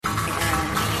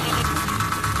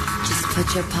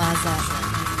Put your paws up,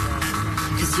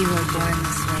 'cause you were born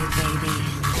this way, baby.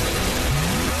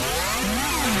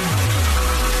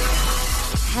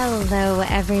 Hello,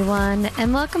 everyone,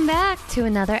 and welcome back to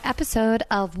another episode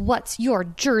of What's Your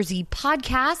Jersey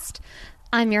podcast.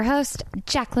 I'm your host,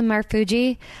 Jacqueline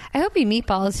Marfuji. I hope you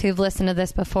meatballs who've listened to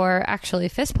this before actually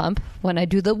fist pump when I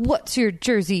do the What's Your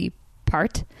Jersey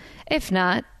part. If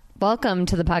not, welcome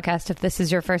to the podcast if this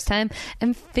is your first time,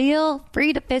 and feel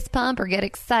free to fist pump or get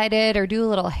excited or do a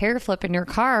little hair flip in your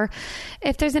car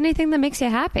if there's anything that makes you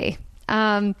happy.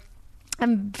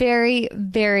 I'm very,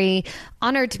 very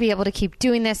honored to be able to keep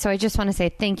doing this. So I just want to say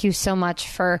thank you so much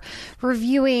for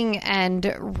reviewing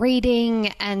and rating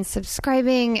and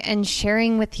subscribing and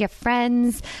sharing with your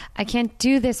friends. I can't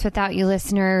do this without you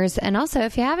listeners. And also,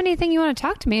 if you have anything you want to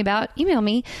talk to me about, email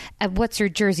me at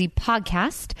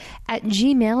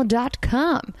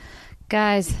whatsyourjerseypodcast@gmail.com.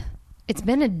 Guys, it's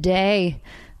been a day.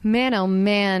 Man, oh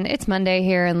man, it's Monday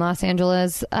here in Los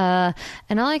Angeles, and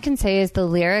all I can say is the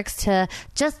lyrics to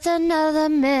Just Another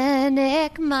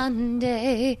Manic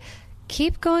Monday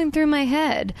keep going through my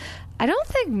head. I don't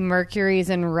think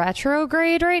Mercury's in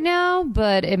retrograde right now,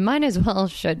 but it might as well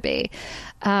should be.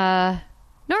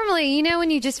 Normally, you know,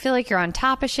 when you just feel like you're on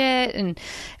top of shit and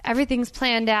everything's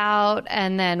planned out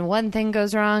and then one thing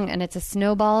goes wrong and it's a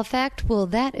snowball effect, well,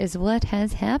 that is what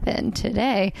has happened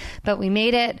today, but we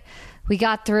made it. We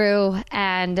got through,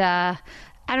 and I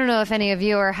don't know if any of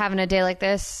you are having a day like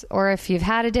this, or if you've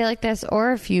had a day like this,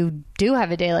 or if you do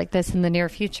have a day like this in the near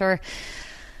future.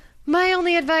 My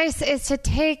only advice is to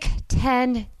take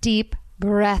 10 deep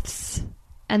breaths,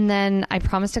 and then I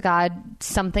promise to God,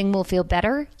 something will feel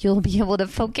better. You'll be able to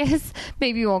focus.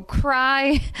 Maybe you won't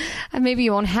cry. Maybe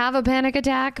you won't have a panic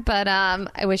attack, but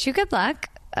I wish you good luck.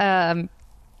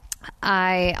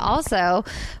 I also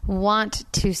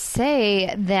want to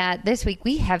say that this week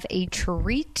we have a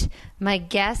treat. My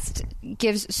guest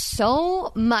gives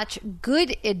so much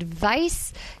good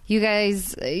advice. You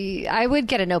guys, I would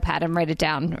get a notepad and write it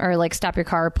down, or like stop your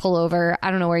car, pull over.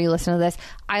 I don't know where you listen to this.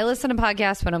 I listen to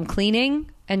podcasts when I'm cleaning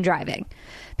and driving,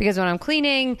 because when I'm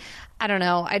cleaning, I don't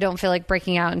know, I don't feel like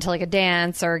breaking out into like a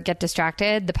dance or get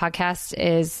distracted. The podcast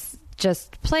is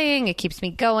just playing. It keeps me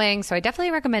going. So I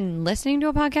definitely recommend listening to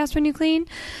a podcast when you clean.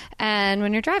 And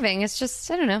when you're driving, it's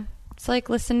just, I don't know, it's like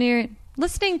listening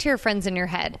to your friends in your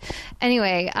head.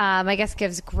 Anyway, my guest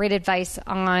gives great advice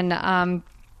on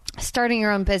starting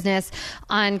your own business,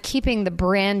 on keeping the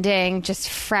branding just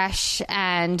fresh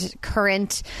and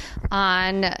current,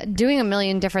 on doing a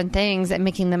million different things and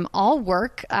making them all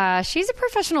work. She's a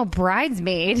professional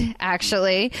bridesmaid,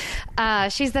 actually.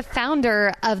 She's the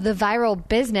founder of the viral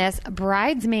business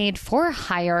Bridesmaid for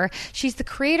Hire. She's the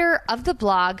creator of the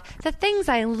blog The Things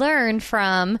I Learned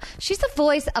From. She's the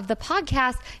voice of the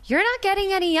podcast You're Not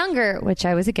Getting Any Younger, which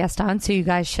I was a guest on. So you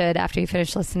guys should, after you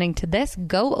finish listening to this,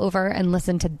 go over and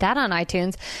listen to that on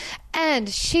iTunes. And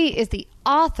she is the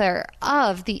author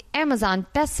of the Amazon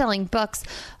best-selling books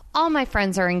All My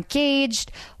Friends Are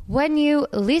Engaged, When You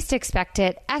Least Expect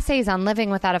It, Essays on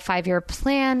Living Without a 5-Year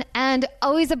Plan, and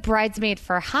Always a Bridesmaid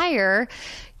for Hire.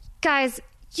 Guys,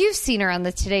 you've seen her on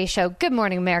the Today Show, Good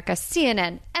Morning America,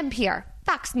 CNN, NPR,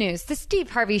 Fox News, The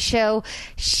Steve Harvey Show.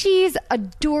 She's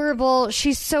adorable.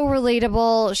 She's so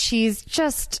relatable. She's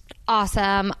just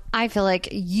awesome. I feel like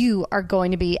you are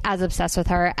going to be as obsessed with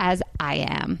her as I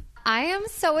am. I am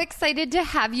so excited to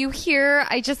have you here.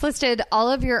 I just listed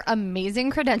all of your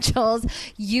amazing credentials.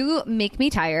 You make me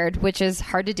tired, which is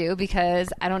hard to do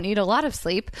because I don't need a lot of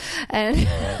sleep. And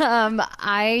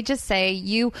I just say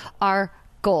you are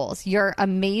goals. You're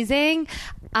amazing.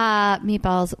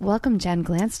 Meatballs, welcome Jen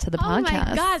Glantz to the podcast. Oh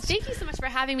my God, thank you so much for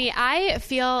having me. I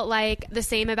feel like the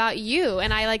same about you,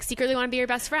 and I like secretly want to be your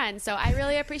best friend, so I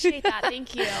really appreciate that.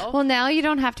 Thank you. Well, now you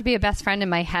don't have to be a best friend in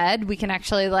my head. We can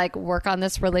actually like work on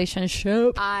this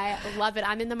relationship. I love it.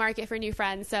 I'm in the market for new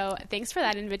friends, so thanks for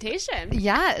that invitation.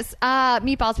 Yes.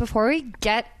 Meatballs, before we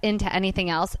get into anything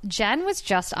else, Jen was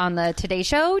just on the Today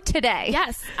Show today.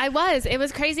 Yes, I was. It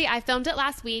was crazy. I filmed it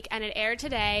last week, and it aired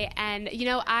today, and you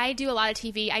know, I do a lot of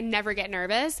TV. I never get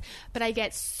nervous, but I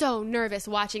get so nervous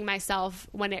watching myself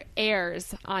when it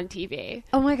airs on TV.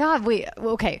 Oh my God. Wait,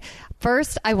 okay.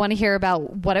 First, I want to hear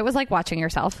about what it was like watching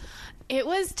yourself. It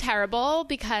was terrible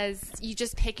because you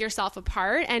just pick yourself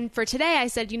apart. And for today, I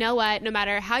said, you know what? No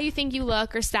matter how you think you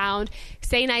look or sound,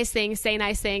 say nice things, say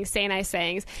nice things, say nice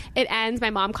things. It ends. My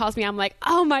mom calls me. I'm like,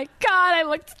 oh my God, I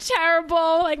looked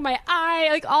terrible. Like my eye,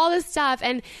 like all this stuff.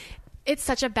 And it's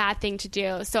such a bad thing to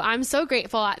do. So I'm so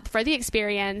grateful for the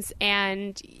experience.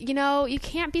 And, you know, you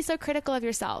can't be so critical of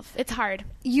yourself. It's hard.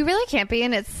 You really can't be.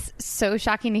 And it's so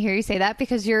shocking to hear you say that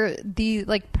because you're the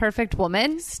like perfect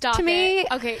woman to me.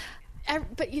 Okay.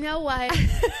 But you know what?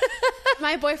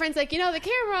 My boyfriend's like, you know, the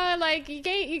camera, like you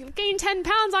gained 10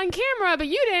 pounds on camera, but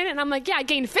you didn't. And I'm like, yeah, I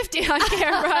gained 50 on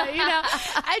camera. You know,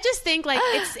 I just think like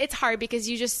it's hard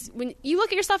because when you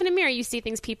look at yourself in a mirror, you see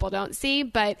things people don't see.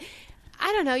 But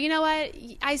I don't know. You know what?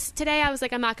 Today I was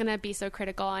like, I'm not going to be so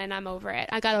critical, and I'm over it.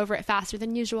 I got over it faster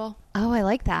than usual. Oh, I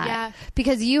like that. Yeah.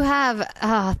 Because you have,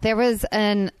 there was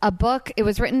a book. It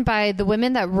was written by the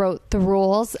women that wrote The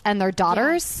Rules and their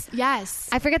daughters. Yes.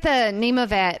 I forget the name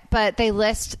of it, but they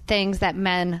list things that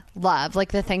men love,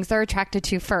 like the things they're attracted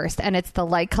to first. And it's the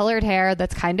light colored hair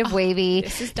that's kind of wavy.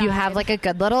 You have like a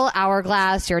good little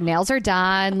hourglass. Your nails are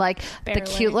done. Like the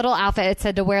cute little outfit. It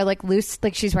said to wear like loose,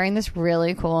 like she's wearing this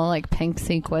really cool like pink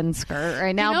sequin skirt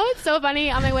right now. You know what's so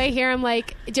funny? On my way here, I'm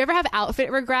like, do you ever have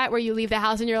outfit regret where you leave the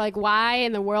house and you're like, why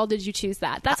in the world did you choose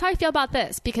that? That's how I feel about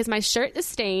this, because my shirt is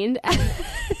stained and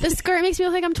the skirt makes me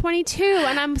look like I'm 22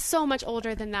 and I'm so much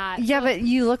older than that. Yeah, but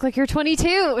you look like you're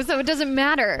 22, so it doesn't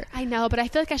matter. I know, but I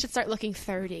feel like I should start looking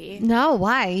 30. No,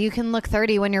 why? You can look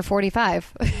 30 when you're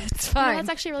 45. It's fine. No, that's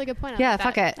actually a really good point.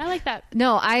 Fuck it. I like that.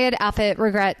 No, I had outfit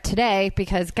regret today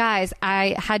because, guys,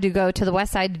 I had to go to the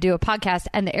West Side to do a podcast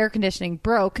and the air conditioning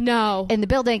broke in the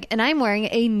building, and I'm wearing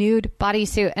a nude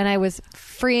bodysuit and I was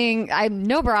I'm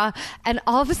no bra, and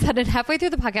all of a sudden halfway through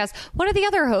the podcast one of the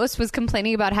other hosts was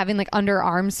complaining about having like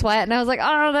underarm sweat, and I was like,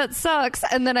 oh, that sucks.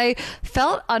 And then I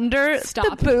felt under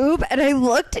the boob and I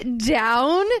looked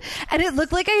down and it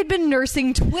looked like I had been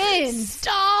nursing twins.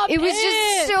 It was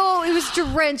just it was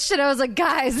drenched, and I was like,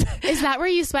 guys, is that where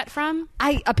you sweat from?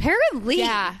 I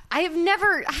have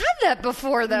never had that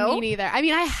before though. Me neither. I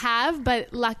mean, I have,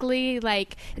 but luckily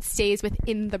like it stays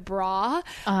within the bra.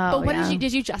 But what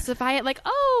did you justify it? Like,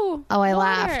 I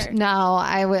laughed. No,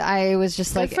 I was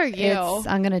just like, for you.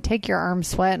 I'm going to take your arm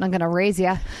sweat and I'm going to raise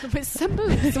you. With some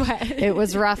boob sweat. It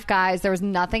was rough, guys. There was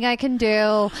nothing I can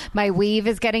do. My weave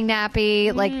is getting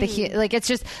nappy. Like it's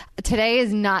just, today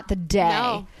is not the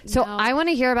day. So I want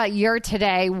to hear about your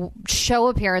today show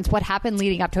appearance. What happened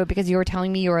leading up to it? Because you were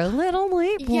telling me you were a little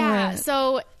late for it.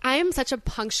 So I am such a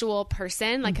punctual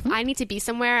person. Like if I need to be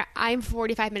somewhere, I'm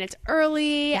 45 minutes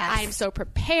early. Yes. I'm so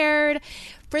prepared.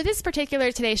 For this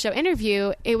particular Today Show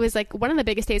interview, it was like one of the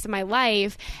biggest days of my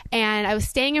life, and I was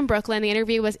staying in Brooklyn. The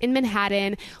interview was in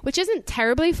Manhattan, which isn't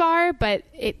terribly far, but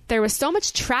there was so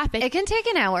much traffic. It can take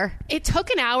an hour. It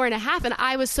took an hour and a half, and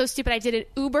I was so stupid. I did an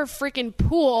Uber freaking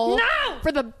pool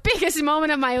for the biggest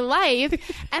moment of my life,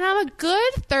 and I'm a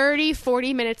good 30,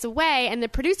 40 minutes away, and the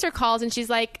producer calls, and she's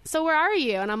like, so where are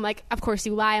you? And I'm like, of course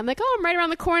you lie. I'm like, I'm right around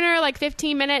the corner, like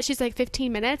 15 minutes. She's like,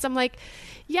 15 minutes? I'm like,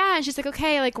 yeah. And she's like,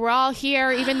 okay, like we're all here.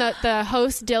 Even the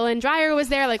host, Dylan Dreyer, was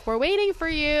there. Like, we're waiting for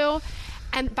you.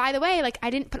 And by the way, like I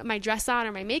didn't put my dress on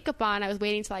or my makeup on. I was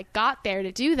waiting till I got there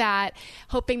to do that,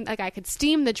 hoping like I could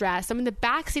steam the dress. I'm in the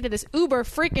backseat of this Uber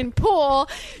freaking pool,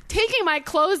 taking my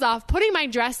clothes off, putting my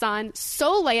dress on.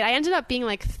 So late. I ended up being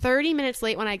like 30 minutes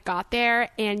late when I got there,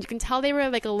 and you can tell they were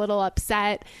like a little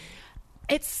upset.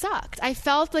 It sucked. I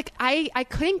felt like I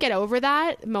couldn't get over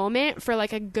that moment for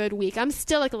like a good week. I'm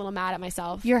still like a little mad at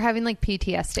myself. You're having like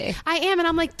PTSD. I am. And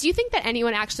I'm like, do you think that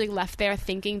anyone actually left there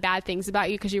thinking bad things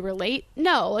about you because you were late?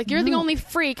 No. Like you're the only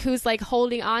freak who's like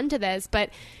holding on to this.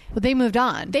 But they moved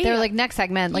on. They were like, next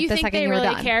segment, like the second you were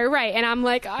done. Care, right? And I'm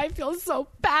like, I feel so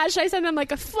bad. Should I send them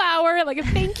like a flower, like a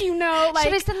thank you note? Like,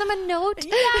 should I send them a note?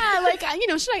 Yeah, like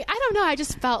should I? I don't know. I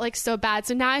just felt like so bad.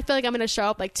 So now I feel like I'm going to show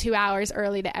up like 2 hours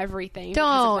early to everything.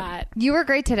 Don't. You were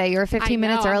great today. You were 15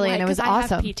 minutes early, and it was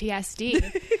awesome. I have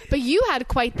PTSD, but you had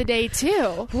quite the day too.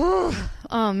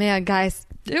 Oh man, guys,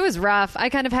 it was rough. I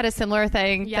kind of had a similar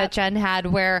thing that Jen had,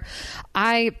 where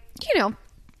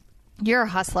you're a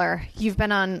hustler. You've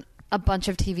been on a bunch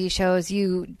of TV shows.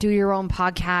 You do your own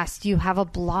podcast. You have a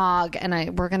blog,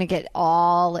 and we're going to get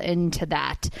all into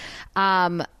that.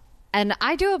 And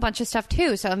I do a bunch of stuff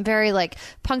too, so I'm very like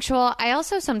punctual. I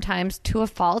also sometimes, to a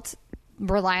fault,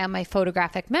 rely on my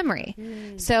photographic memory.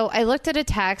 So I looked at a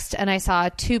text and I saw a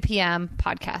 2 p.m.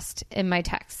 podcast in my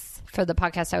texts for the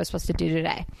podcast I was supposed to do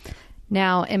today.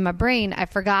 Now, in my brain, I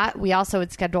forgot we also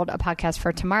had scheduled a podcast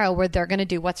for tomorrow where they're going to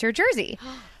do What's Your Jersey?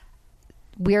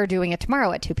 We're doing it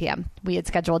tomorrow at 2 p.m. We had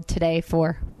scheduled today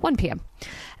for 1 p.m.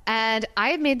 And I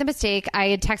had made the mistake. I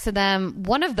had texted them,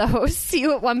 one of the hosts, see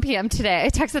you at 1 p.m. today. I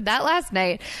texted that last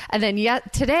night. And then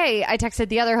today I texted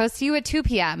the other host, see you at 2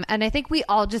 p.m. And I think we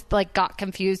all just like got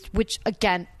confused, which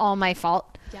again, all my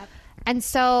fault. Yep. And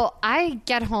so I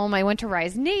get home. I went to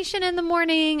Rise Nation in the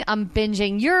morning. I'm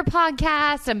binging your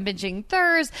podcast. I'm binging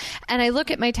theirs. And I look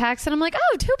at my text and I'm like,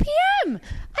 oh, 2 p.m.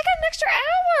 I got an extra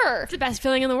hour. It's the best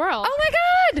feeling in the world. Oh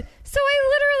my God. So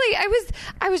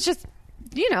I was just,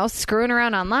 screwing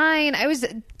around online.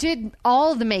 Did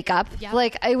all the makeup. Yep.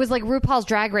 Like it was like RuPaul's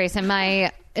Drag Race in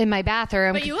my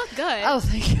bathroom. But you look good. Oh,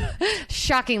 thank you.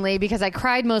 Shockingly, because I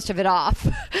cried most of it off.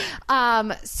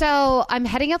 So I'm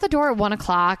heading out the door at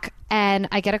 1:00 and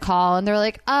I get a call and they're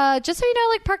like, just so you know,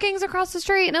 like parking's across the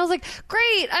street. And I was like,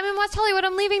 great. I'm in West Hollywood.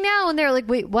 I'm leaving now. And they're like,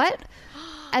 wait, what?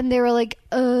 And they were like,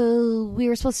 we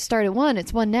were supposed to start at 1.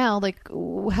 It's 1 now. Like,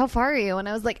 how far are you? And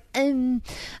I was like, I'm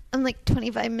like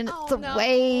 25 minutes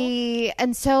away.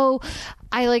 And so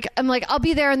I'm like, I'll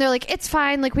be there. And they're like, it's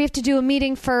fine. Like, we have to do a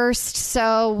meeting first.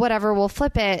 So whatever, we'll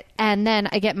flip it. And then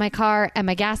I get in my car and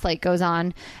my gas light goes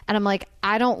on. And I'm like,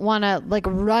 I don't want to like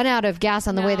run out of gas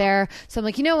on the way there. So I'm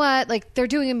like, you know what? Like, they're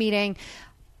doing a meeting.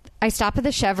 I stop at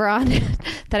the Chevron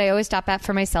that I always stop at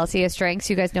for my Celsius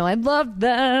drinks. You guys know I love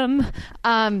them.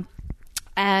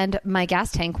 And my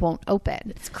gas tank won't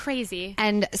open. It's crazy.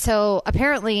 And so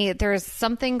apparently there's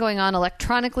something going on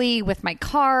electronically with my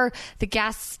car. The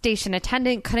gas station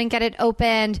attendant couldn't get it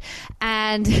opened.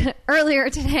 And earlier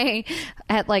today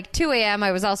at like 2 a.m.,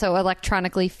 I was also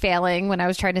electronically failing when I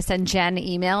was trying to send Jen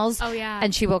emails. Oh, yeah.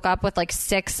 And she woke up with like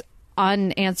 6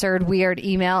 unanswered weird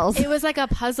emails. It was like a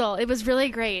puzzle. It was really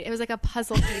great. It was like a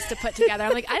puzzle piece to put together.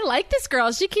 I'm like, I like this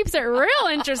girl. She keeps it real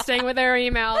interesting with her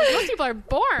emails. Most people are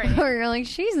boring. You're like,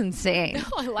 she's insane.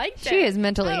 Oh, I liked it. She is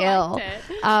mentally ill.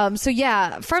 So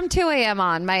yeah, from 2 a.m.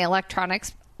 on, my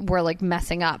electronics were like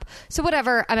messing up. So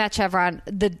whatever, I'm at Chevron.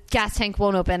 The gas tank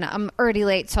won't open. I'm already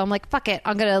late. So I'm like, fuck it.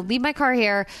 I'm going to leave my car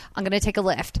here. I'm going to take a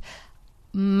Lyft.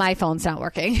 My phone's not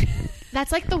working.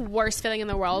 That's like the worst feeling in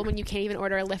the world when you can't even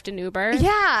order a Lyft and Uber.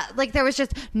 Yeah, like there was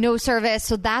just no service.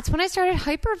 So that's when I started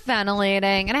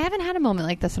hyperventilating. And I haven't had a moment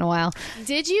like this in a while.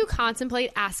 Did you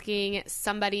contemplate asking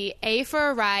somebody A, for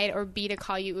a ride, or B, to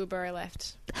call you Uber or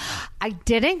Lyft? I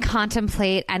didn't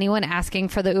contemplate anyone asking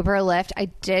for the Uber or Lyft. I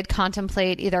did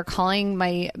contemplate either calling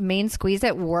my main squeeze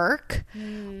at work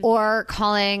or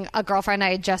calling a girlfriend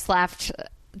I had just left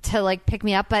to like pick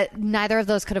me up, but neither of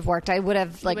those could have worked. I would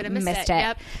have like missed it.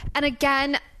 Yep. And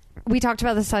again, we talked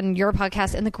about this on your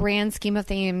podcast. In the grand scheme of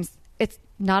things, it's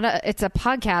a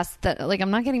podcast that like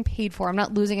I'm not getting paid for. I'm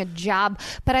not losing a job,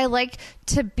 but I like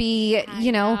to be,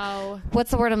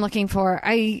 what's the word I'm looking for?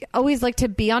 I always like to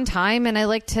be on time and I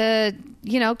like to,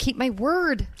 keep my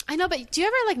word. I know, but do you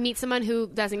ever like meet someone who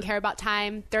doesn't care about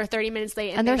time? They're 30 minutes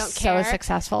late and they're they don't care. So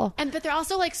successful. But they're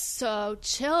also like so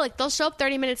chill. Like they'll show up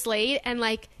 30 minutes late and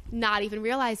like not even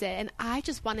realize it. And I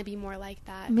just want to be more like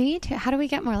that. Me too. How do we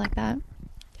get more like that?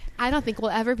 I don't think we'll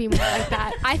ever be more like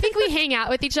that. I think we hang out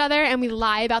with each other and we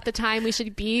lie about the time we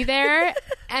should be there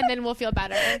and then we'll feel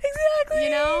better.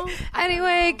 Exactly.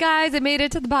 Anyway, guys, I made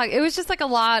it to the podcast. It was just like a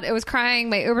lot. It was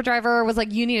crying. My Uber driver was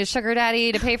like, you need a sugar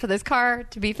daddy to pay for this car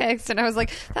to be fixed. And I was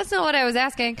like, that's not what I was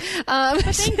asking.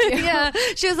 Thank you. Yeah.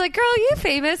 She was like, girl, you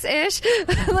famous-ish.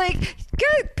 Like,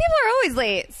 good. People are always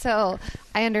late. So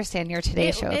I understand your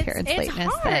Today Show appearance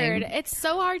lateness hard. thing. It's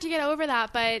so hard to get over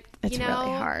that, but it's really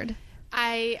hard.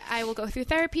 I will go through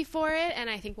therapy for it, and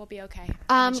I think we'll be okay.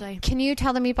 Can you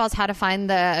tell the meatballs how to find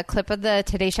the clip of the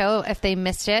Today Show if they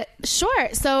missed it? Sure.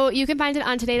 So you can find it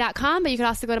on today.com, but you can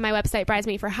also go to my website,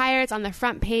 Bridesmaid for Hire. It's on the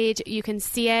front page. You can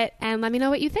see it, and let me know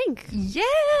what you think. Yeah.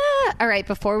 All right.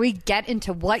 Before we get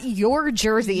into what your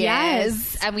jersey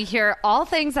is, and we hear all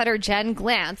things that are Jen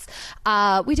Glantz,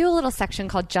 we do a little section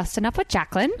called Just Enough with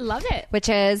Jacqueline. Love it. Which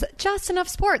is just enough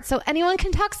sports, so anyone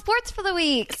can talk sports for the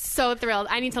week. So thrilled.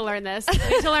 I need to learn this. I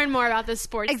need to learn more about this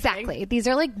sports Exactly. thing. These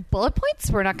are like bullet points.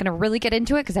 We're not going to really get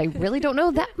into it because I really don't know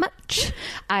that much.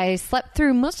 I slept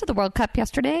through most of the World Cup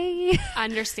yesterday.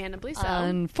 Understandably so.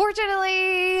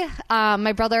 Unfortunately,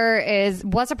 my brother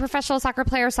was a professional soccer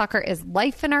player. Soccer is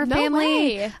life in our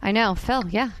family. Way. I know. Phil,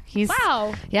 yeah.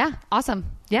 Wow. Yeah, awesome.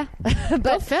 Yeah.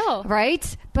 Go Phil.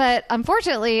 Right? But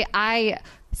unfortunately, I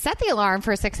set the alarm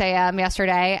for 6 a.m.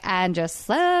 yesterday and just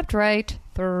slept right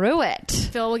through it.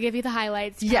 Phil will give you the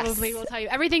highlights. Yes. Probably will tell you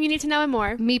everything you need to know and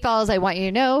more. Meatballs, I want you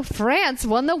to know, France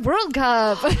won the World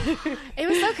Cup. It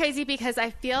was so crazy because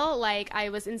I feel like I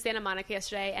was in Santa Monica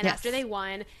yesterday, and after they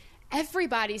won,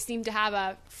 everybody seemed to have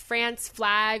a France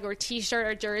flag or T-shirt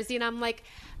or jersey, and I'm like,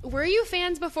 Were you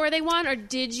fans before they won, or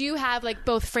did you have like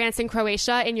both France and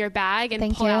Croatia in your bag and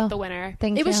Thank pull you. out the winner?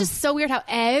 Thank It was you. just so weird how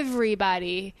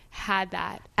everybody had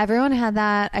that. Everyone had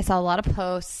that. I saw a lot of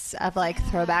posts of like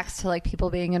throwbacks to like people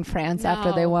being in France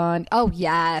after they No. won. Oh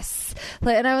yes.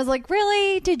 And I was like,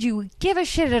 really? Did you give a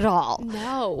shit at all?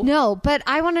 No, but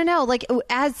I want to know, like,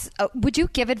 would you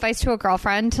give advice to a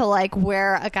girlfriend to like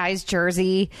wear a guy's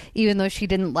jersey even though she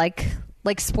didn't like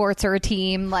sports or a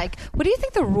team? Like, what do you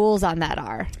think the rules on that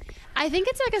are? I think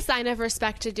it's like a sign of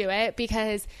respect to do it,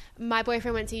 because my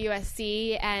boyfriend went to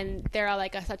USC and they're all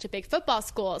like such a big football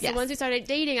school. So Yes. once we started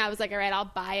dating, I was like, all right, I'll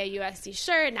buy a USC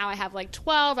shirt. Now I have like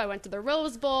 12. I went to the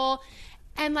Rose Bowl.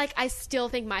 And like, I still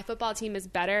think my football team is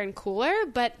better and cooler,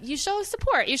 but you show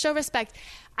support, you show respect.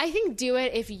 I think do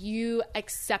it if you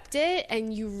accept it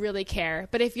and you really care.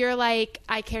 But if you're like,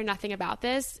 I care nothing about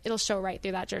this, it'll show right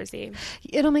through that jersey.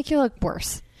 It'll make you look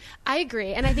worse. I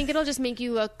agree. And I think it'll just make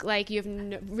you look like you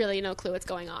have really no clue what's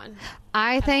going on.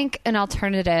 I think an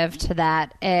alternative to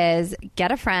that is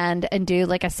get a friend and do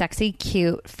like a sexy,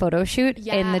 cute photo shoot in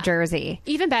Yeah. the jersey.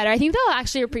 Even better. I think they'll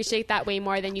actually appreciate that way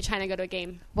more than you trying to go to a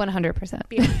game. 100%.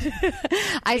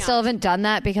 I still haven't done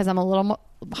that because I'm a little more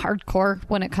hardcore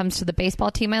when it comes to the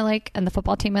baseball team I like and the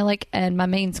football team I like, and my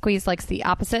main squeeze likes the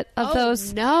opposite of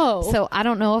those. No. So I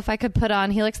don't know if I could put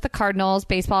on, he likes the Cardinals,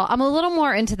 baseball. I'm a little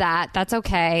more into that. That's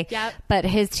okay. Yep. But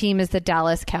his team is the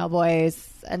Dallas Cowboys,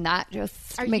 and that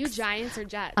just Are makes... you Giants or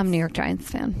Jets? I'm a New York Giants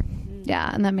fan. Yeah,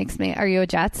 and that makes me... Are you a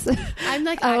Jets? I'm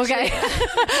like, Oh, actually, okay.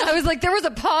 I was like, there was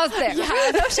a pause there. Yeah,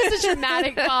 that was just a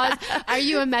dramatic pause. Are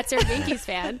you a Mets or Yankees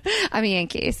fan? I'm a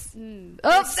Yankees.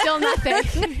 Oh, still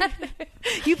nothing.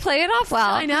 You play it off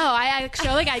well. I know. I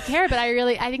show like I care, but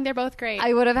I think they're both great.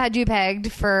 I would have had you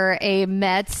pegged for a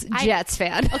Mets Jets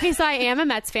fan. Okay, so I am a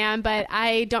Mets fan, but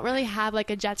I don't really have like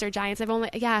a Jets or Giants.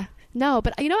 No,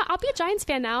 but you know what? I'll be a Giants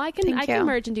fan now. I can Thank you. can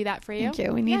merge and do that for you. Thank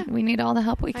you. We need all the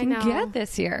help we can know. get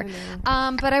this year.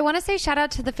 I But I want to say shout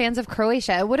out to the fans of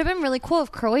Croatia. It would have been really cool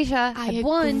if Croatia had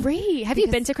won. Agree. Have you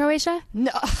been to Croatia?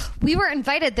 No, we were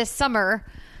invited this summer.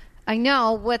 I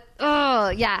know.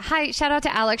 Hi, shout out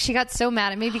to Alex. She got so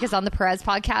mad at me because on the Perez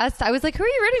podcast, I was like, who are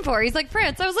you rooting for? He's like,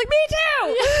 France. I was like, me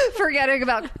too. Forgetting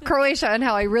about Croatia and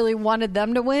how I really wanted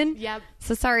them to win. Yep.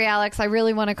 So sorry, Alex. I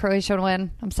really wanted Croatia to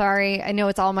win. I'm sorry. I know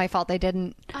it's all my fault they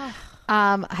didn't.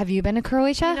 Have you been to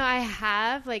Croatia? You know, I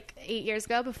have like 8 years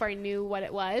ago before I knew what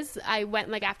it was. I went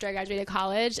like after I graduated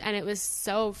college, and it was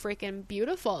so freaking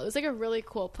beautiful. It was like a really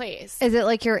cool place. Is it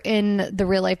like you're in the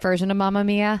real life version of Mamma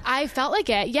Mia? I felt like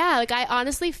it. Yeah. Like I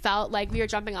honestly felt like we were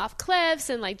jumping off cliffs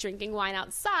and like drinking wine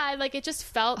outside. Like it just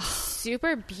felt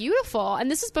super beautiful. And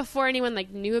this was before anyone like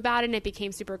knew about it and it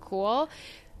became super cool.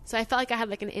 So I felt like I had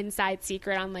like an inside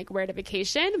secret on like where to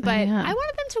vacation, but Yeah. I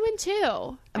wanted them to win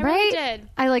too. I Right? really did.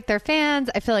 I like their fans.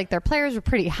 I feel like their players were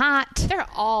pretty hot. They're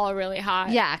all really hot.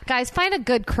 Yeah, guys, find a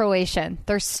good Croatian.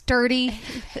 They're sturdy.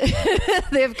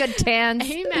 They have good tans.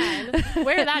 Amen.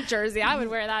 Wear that jersey. I would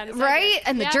wear that. In a second. Right?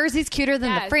 And the Yep. jersey's cuter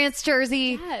than the Yes. France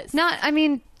jersey. Yes.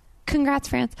 Congrats,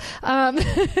 France.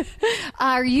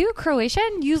 Are you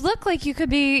Croatian? You look like you could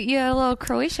be a little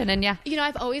Croatian in ya. You know,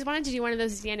 I've always wanted to do one of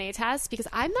those DNA tests because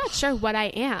I'm not sure what I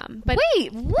am. But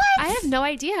Wait, what? I have no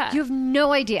idea. You have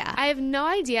no idea. I have no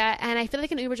idea. And I feel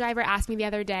like an Uber driver asked me the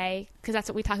other day, because that's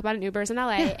what we talk about in Ubers in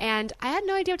LA. And I had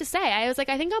no idea what to say. I was like,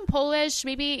 I think I'm Polish,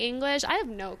 maybe English. I have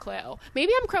no clue.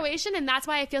 Maybe I'm Croatian, and that's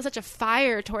why I feel such a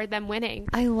fire toward them winning.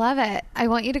 I love it. I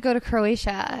want you to go to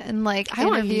Croatia and I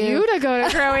want you to go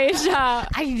to Croatia.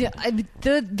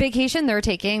 The vacation they're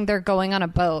taking, they're going on a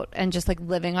boat and just like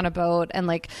living on a boat and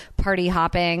like party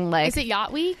hopping. Like, Is it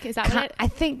Yacht Week? Is that what it? I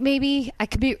think maybe I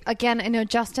could be, again, I know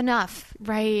just enough.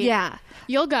 Right. Yeah.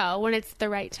 You'll go when it's the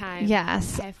right time.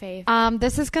 Yes. I have faith.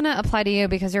 This is going to apply to you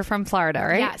because you're from Florida,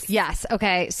 right? Yes. Yes.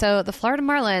 Okay. So the Florida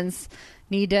Marlins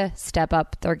need to step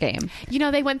up their game. You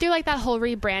know, they went through like that whole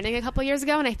rebranding a couple years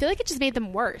ago, and I feel like it just made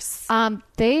them worse.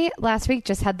 They last week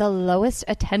just had the lowest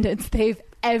attendance they've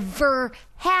ever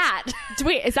had.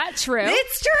 Wait, is that true?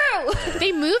 It's true.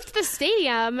 They moved the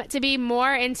stadium to be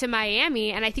more into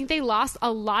Miami, and I think they lost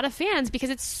a lot of fans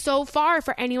because it's so far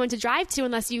for anyone to drive to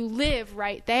unless you live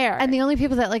right there. And the only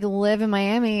people that like live in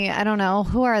Miami, I don't know,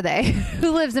 who are they? Who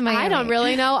lives in Miami? I don't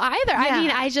really know either. Yeah. I mean,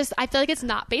 I feel like it's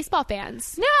not baseball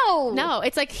fans. No,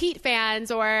 it's like Heat fans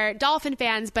or Dolphin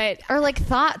fans, but Or like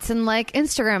thoughts and like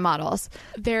Instagram models.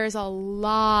 there's a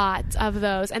lot of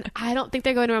those, and I don't think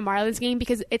they're going to a Marlins game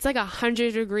because it's like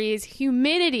 100 degrees,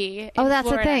 humidity. Oh, in that's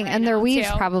Florida the thing. right And their now, weaves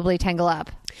too. probably tangle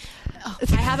up.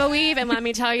 I have a weave, and let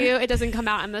me tell you, it doesn't come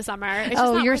out in the summer. It's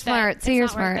just not You're worth smart. it. So It's you're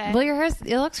not worth smart. it. Well, your hair,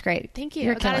 it looks great. Thank you.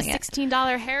 You're I got a killing it.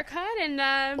 $16 haircut, and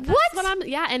that's What? what I'm.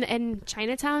 Yeah, in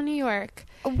Chinatown, New York.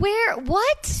 Where?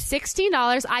 What?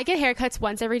 $16. I get haircuts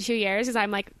once every 2 years because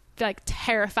I'm like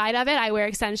terrified of it. I wear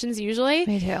extensions usually.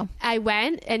 Me too. I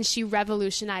went and she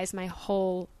revolutionized my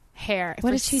whole hair.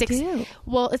 What did she do?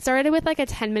 Well, it started with like a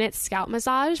 10-minute scalp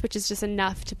massage, which is just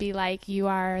enough to be like, you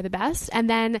are the best. And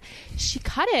then she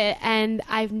cut it, and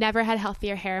I've never had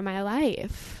healthier hair in my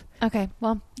life. Okay,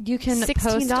 well, you can $16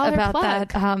 post about plug.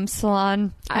 that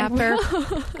salon I after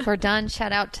will. we're done.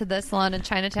 Shout out to the salon in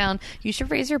Chinatown. You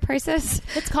should raise your prices.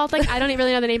 It's called like, I don't even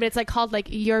really know the name, but it's like called like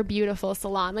Your Beautiful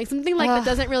Salon, like something like that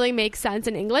doesn't really make sense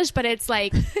in English, but it's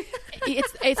like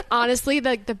it's honestly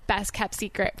the best kept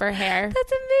secret for hair.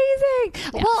 That's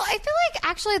amazing. Yeah. Well, I feel like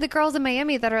actually the girls in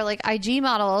Miami that are like IG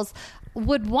models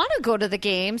would want to go to the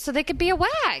game so they could be a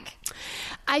wag.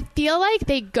 I feel like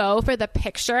they go for the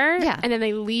picture, Yeah. and then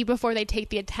they leave before they take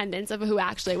the attendance of who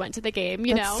actually went to the game.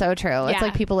 You That's know, so true. It's Yeah.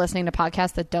 like people listening to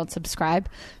podcasts that don't subscribe.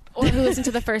 or who listen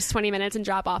to the first 20 minutes and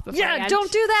drop off before. Yeah,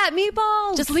 don't do that,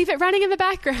 meatballs. Just leave it running in the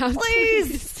background,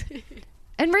 Please.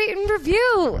 And rate and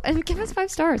review and give us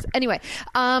 5 stars. Anyway,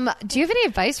 do you have any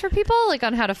advice for people like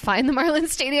on how to find the Marlins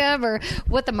Stadium or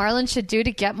what the Marlins should do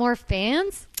to get more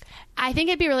fans? I think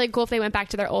it'd be really cool if they went back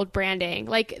to their old branding.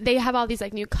 Like they have all these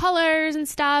like new colors and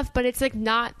stuff, but it's like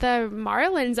not the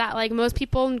Marlins that like most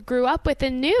people grew up with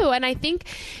and knew. And I think,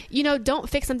 don't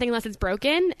fix something unless it's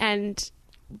broken. And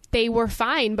they were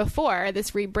fine before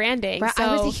this rebranding. Right, So,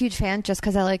 I was a huge fan just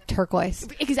because I like turquoise.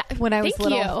 exactly when I was Thank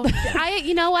little. you.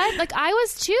 You know what? Like I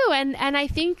was too, and I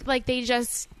think like they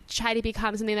just try to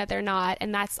become something that they're not,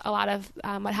 and that's a lot of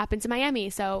what happens in Miami.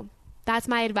 So that's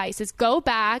my advice: is go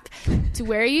back to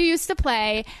where you used to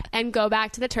play and go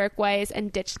back to the turquoise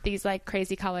and ditch these like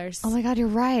crazy colors. Oh my God, you're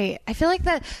right. I feel like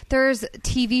that there's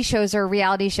TV shows or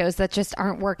reality shows that just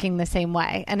aren't working the same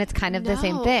way, and it's kind of the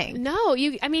same thing. No,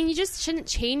 you just shouldn't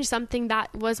change something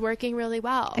that was working really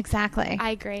well. Exactly.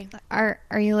 I agree. Are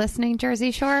you listening,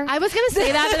 Jersey Shore? I was going to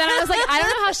say that, but then I was like, I don't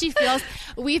know how she feels.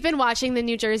 We've been watching the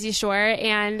New Jersey Shore,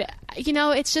 and,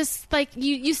 it's just like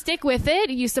you stick with it,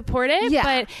 you support it, Yeah.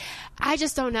 but I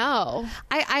just don't know.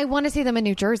 I want to see them in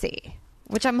New Jersey,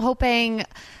 which I'm hoping.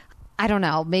 I don't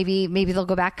know. Maybe they'll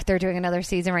go back. They're doing another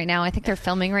season right now. I think they're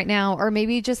filming right now, or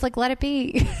maybe just like let it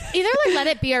be. Either like let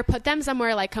it be or put them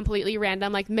somewhere like completely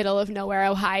random, like middle of nowhere,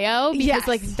 Ohio, because Yes.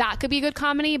 like that could be good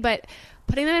comedy, but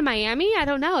putting them in Miami, I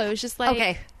don't know. It was just like,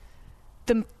 Okay.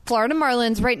 The Florida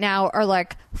Marlins right now are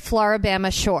like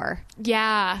Floribama Shore.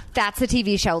 yeah. That's a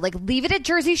TV show. Like, leave it at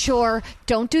Jersey Shore.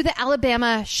 Don't do the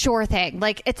Alabama Shore thing.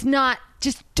 Like, it's not.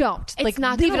 Just don't. It's like,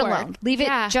 not leave it gonna alone. work. Leave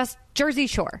Yeah. it just Jersey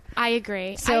Shore. I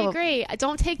agree. So- I agree.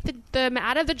 Don't take them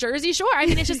out of the Jersey Shore. I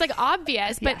mean, it's just like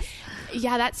obvious. But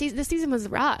yeah, this season was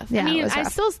rough. Yeah, I mean, it was I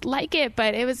rough. still like it,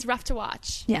 but it was rough to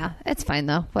watch. Yeah, it's fine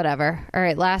though. Whatever. All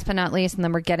right. Last but not least, and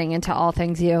then we're getting into all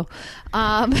things you.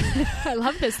 I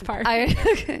love this part.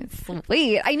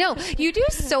 Sweet. I know you do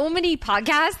so many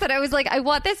podcasts that I was like, I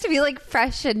want this to be like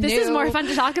fresh and This new. is more fun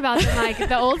to talk about than like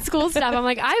the old school stuff. I'm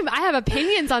like, I have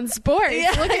opinions on sports.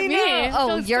 Yeah, Look at I me. know.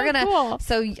 Oh, It's you're so gonna. cool.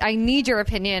 So I need your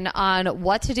opinion on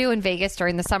what to do in Vegas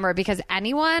during the summer, because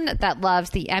anyone that loves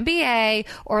the NBA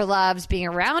or loves being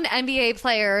around NBA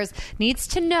players needs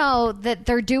to know that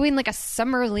they're doing like a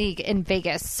summer league in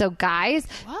Vegas. So guys,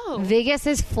 Whoa. Vegas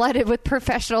is flooded with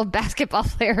professional basketball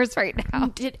players right now.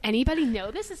 Did anybody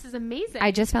know this? This is amazing.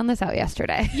 I just found this out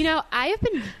yesterday. I have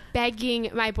been begging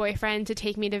my boyfriend to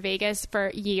take me to Vegas for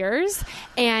years,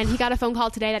 and he got a phone call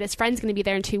today that his friend's going to be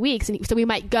there in 2 weeks, and so we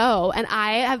might go. And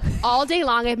I have all day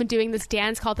long I've been doing this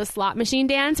dance called the slot machine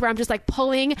dance, where I'm just like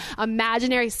pulling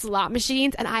imaginary slot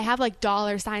machines, and I have like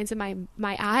dollar signs in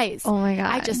my eyes. Oh my God.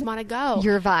 I just want to go.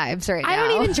 Your vibes right now. I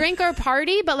don't even drink or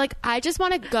party, but like I just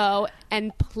want to go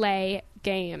and play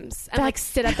games and like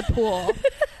sit at the pool.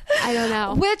 I don't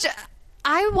know. Which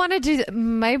I want to do.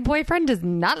 My boyfriend does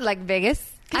not like Vegas.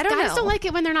 I don't Guys know. don't like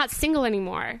it when they're not single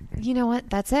anymore. You know what?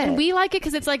 That's it. We like it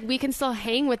because it's like we can still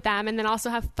hang with them and then also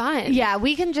have fun. Yeah,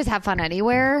 we can just have fun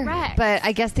anywhere. Correct. But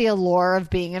I guess the allure of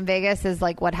being in Vegas is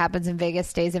like what happens in Vegas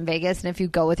stays in Vegas. And if you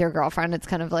go with your girlfriend, it's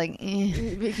kind of like,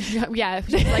 Yeah,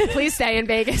 like please stay in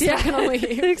Vegas. Not gonna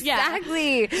leave.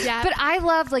 exactly. Yeah. But I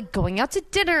love like going out to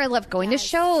dinner. I love going to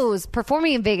shows.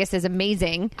 Performing in Vegas is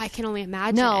amazing. I can only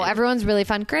imagine. No, everyone's really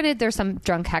fun. Granted, there's some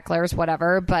drunk hecklers,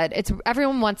 whatever, but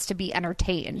everyone wants to be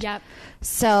entertained. Yep.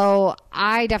 So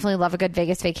I definitely love a good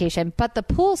Vegas vacation. But the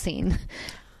pool scene,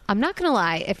 I'm not going to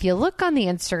lie, if you look on the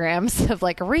Instagrams of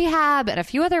like Rehab and a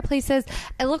few other places,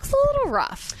 it looks a little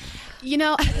rough. You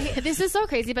know, this is so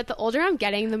crazy, but the older I'm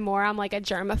getting, the more I'm like a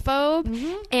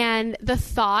germaphobe. And the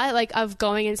thought like of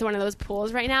going into one of those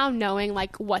pools right now, knowing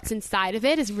like what's inside of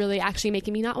it, is really actually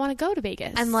making me not want to go to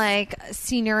Vegas. And like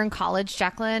senior in college,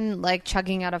 Jacqueline, like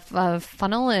chugging out a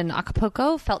funnel in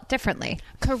Acapulco felt differently.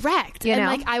 Correct. You and know?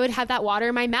 like I would have that water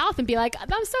in my mouth and be like, I'm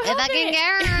so It healthy. fucking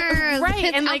cares. Right.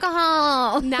 It's And like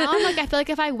alcohol. now I'm like, I feel like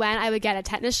if I went, I would get a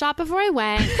tetanus shot before I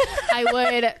went. I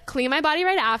would clean my body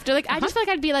right after. Like I just feel like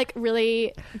I'd be like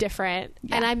really different.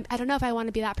 Yeah. And I don't know if I want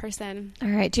to be that person. All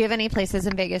right. Do you have any places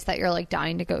in Vegas that you're like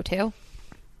dying to go to?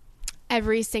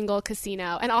 Every single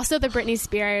casino. And also the Britney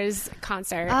Spears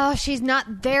concert. Oh, she's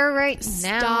not there right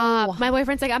now. Stop. My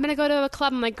boyfriend's like, I'm going to go to a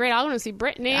club. I'm like, great, I want to see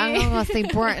Britney. I'm going to see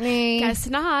Britney. Guess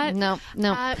not. No.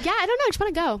 Yeah, I don't know. I just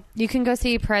want to go. You can go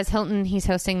see Perez Hilton. He's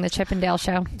hosting the Chip and Dale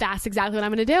show. That's exactly what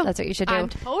I'm going to do. That's what you should do. I'm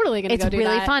totally going to It's go do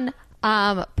really that. fun.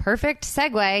 Perfect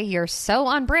segue. You're so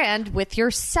on brand with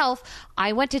yourself.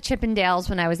 I went to Chippendales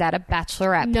when I was at a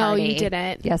bachelorette No, party. you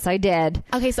didn't. Yes, I did.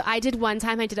 Okay, so I did one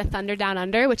time. I did a Thunder Down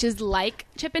Under, which is like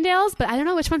Chippendales, but I don't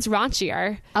know which one's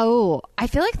raunchier. Oh, I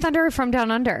feel like Thunder from Down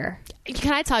Under.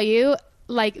 Can I tell you,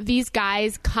 like, these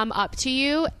guys come up to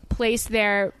you, place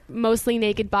their mostly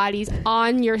naked bodies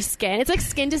on your skin. It's like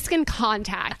skin to skin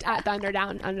contact at Thunder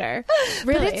Down Under.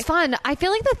 Really? But it's fun. I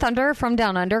feel like the Thunder from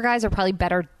Down Under guys are probably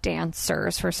better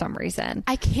dancers for some reason.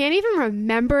 I can't even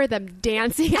remember them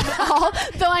dancing at all,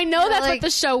 though I know that's Like, what the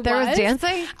show was. there was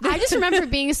dancing? I just remember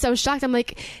being so shocked. I'm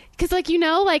like, because like, you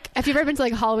know, like if you've ever been to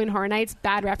like Halloween Horror Nights,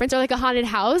 bad reference, or like a haunted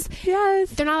house, Yes.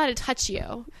 they're not allowed to touch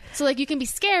you. So like you can be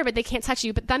scared, but they can't touch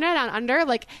you. But Thunder Down Under,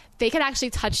 like they could actually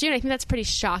touch you, and I think that's pretty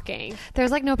shocking.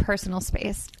 There's like no personal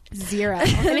space. Zero.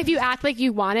 And if you act like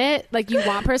you want it, like you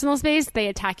want personal space, they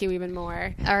attack you even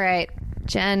more. All right.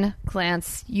 Jen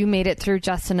Clance, you made it through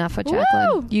just enough with Jacqueline.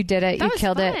 Woo! You did it. That You was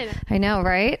killed fun. it. I know,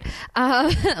 right?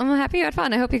 I'm happy you had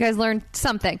fun. I hope you guys learned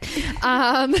something.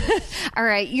 All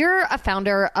right. You're a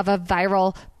founder of a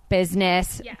viral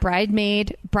business, Yeah.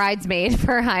 Bridesmaid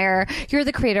for Hire. You're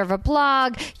the creator of a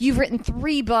blog. You've written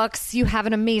 3 books. You have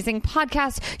an amazing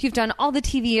podcast. You've done all the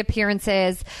TV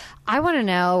appearances. I want to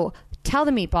know, tell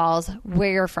the meatballs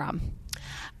where you're from.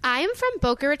 I'm from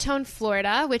Boca Raton,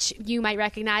 Florida, which you might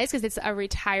recognize because it's a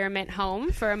retirement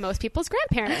home for most people's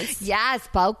grandparents. Yes,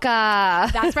 Boca.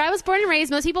 That's where I was born and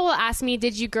raised. Most people will ask me,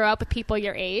 did you grow up with people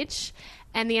your age?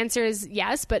 And the answer is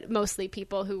yes, but mostly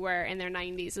people who were in their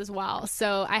 90s as well.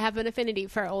 So I have an affinity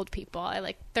for old people.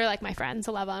 They're like my friends.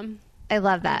 I love them. I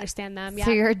love that. I understand them. Yeah.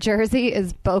 So your jersey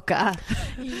is Boca.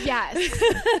 Yes.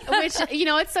 Which, you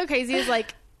know, what's so crazy is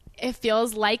like, it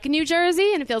feels like New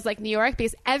Jersey and it feels like New York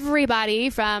because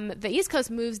everybody from the East Coast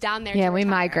moves down there. Yeah, to we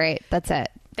retire. migrate. That's it.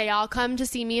 They all come to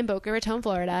see me in Boca Raton,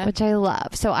 Florida. Which I love.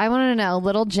 So I want to know,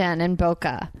 little Jen in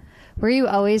Boca, were you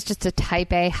always just a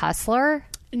type A hustler?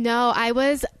 No, I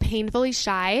was painfully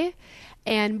shy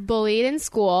and bullied in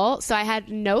school, so I had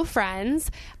no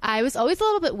friends. I was always a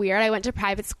little bit weird. I went to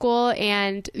private school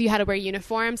and you had to wear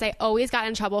uniforms. I always got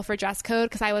in trouble for dress code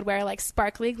because I would wear like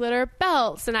sparkly glitter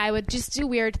belts and I would just do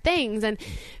weird things, and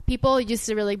people used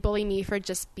to really bully me for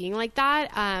just being like that.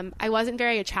 I wasn't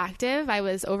very attractive. I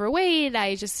was overweight.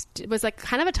 I just was like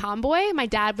kind of a tomboy. My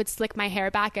dad would slick my hair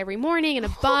back every morning in a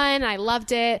bun. I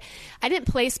loved it. I didn't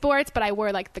play sports, but I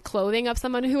wore like the clothing of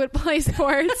someone who would play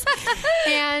sports.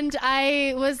 And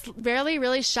I was really,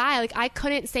 really shy. Like I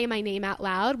couldn't say my name out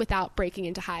loud without breaking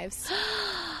into hives.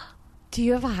 Do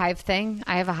you have a hive thing?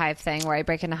 I have a hive thing where I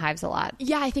break into hives a lot.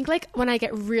 Yeah, I think like when I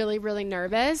get really, really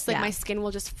nervous, like Yeah. my skin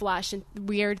will just flush and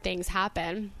weird things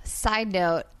happen. Side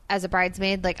note, as a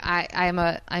bridesmaid, like I'm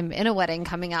in a wedding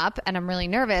coming up and I'm really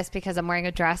nervous because I'm wearing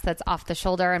a dress that's off the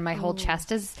shoulder and my whole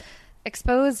chest is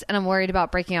exposed and I'm worried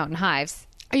about breaking out in hives.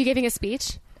 Are you giving a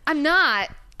speech? I'm not.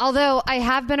 Although I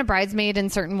have been a bridesmaid in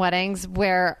certain weddings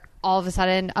where all of a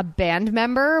sudden a band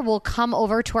member will come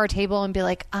over to our table and be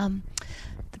like,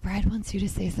 the bride wants you to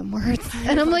say some words.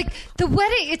 And I'm like, the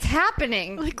wedding, it's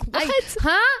happening. Like, what?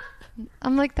 Huh?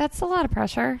 I'm like, that's a lot of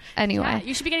pressure. Anyway. Yeah,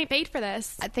 you should be getting paid for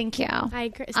this. Thank you. I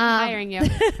agree. I'm hiring you.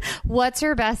 What's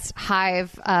your best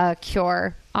hive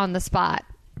cure on the spot?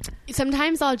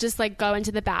 Sometimes I'll just like go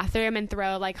into the bathroom and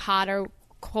throw like hot or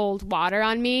cold water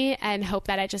on me and hope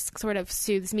that it just sort of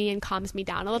soothes me and calms me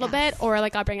down a little bit, or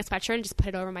like I'll bring a sweatshirt and just put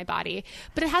it over my body.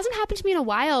 But it hasn't happened to me in a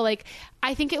while. Like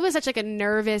I think it was such like a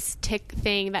nervous tick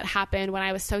thing that happened when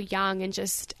I was so young, and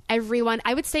just everyone,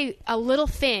 I would say a little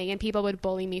thing and people would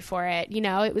bully me for it. You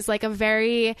know, it was like a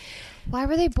very, Why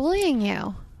were they bullying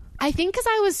you? I think because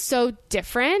I was so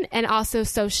different and also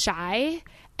so shy.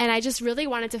 And I just really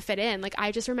wanted to fit in. Like,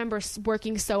 I just remember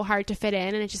working so hard to fit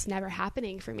in and it just never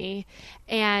happening for me.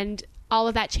 And all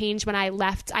of that changed when I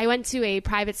left. I went to a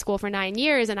private school for 9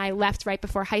 years, and I left right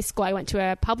before high school. I went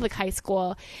to a public high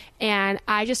school, and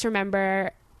I just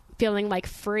remember feeling like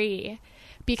free,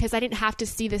 because I didn't have to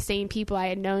see the same people I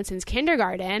had known since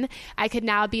kindergarten. I could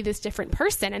now be this different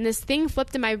person. And this thing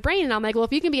flipped in my brain, and I'm like, well,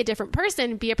 if you can be a different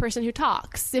person, be a person who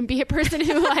talks and be a person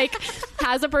who like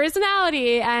has a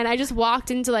personality. And I just walked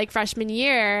into like freshman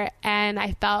year, and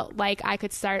I felt like I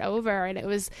could start over, and it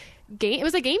was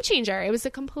a game changer. It was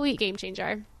a complete game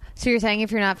changer. So you're saying if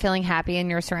you're not feeling happy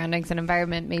in your surroundings and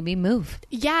environment, maybe move.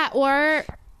 Yeah, or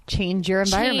change your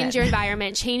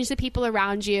environment. Change the people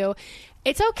around you.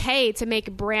 It's okay to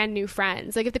make brand new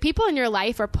friends. Like if the people in your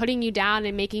life are putting you down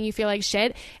and making you feel like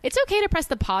shit, it's okay to press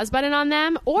the pause button on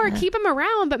them, or keep them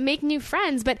around but make new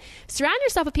friends. But surround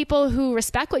yourself with people who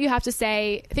respect what you have to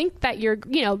say, think that you're,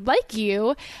 like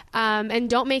you, and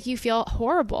don't make you feel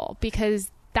horrible,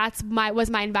 because was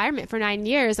my environment for 9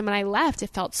 years. And when I left, it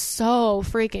felt so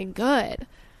freaking good.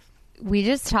 We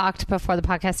just talked before the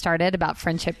podcast started about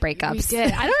friendship breakups. We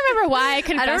did. I don't remember why I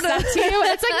confessed that to you.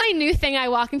 It's like my new thing. I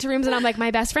walk into rooms and I'm like, my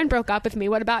best friend broke up with me.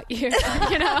 What about you?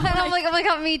 And I'm like, oh my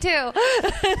God, me too.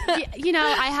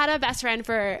 I had a best friend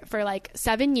for like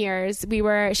 7 years. She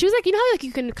was like, how like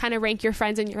you can kind of rank your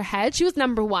friends in your head? She was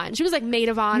number one. She was like maid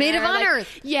of honor. Maid of honor. Like,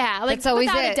 yeah. Like that's always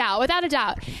without a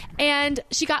doubt. And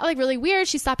she got like really weird.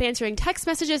 She stopped answering text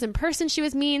messages. In person, she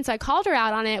was mean. So I called her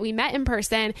out on it. We met in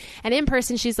person, and in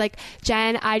person, she's like,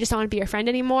 Jen, I just don't want to be your friend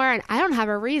anymore, and I don't have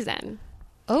a reason.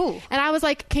 Oh. And I was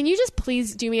like, can you just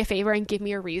please do me a favor and give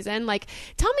me a reason? Like,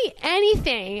 tell me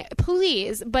anything,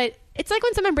 please. But it's like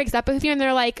when someone breaks up with you and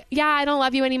they're like, yeah, I don't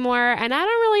love you anymore, and I don't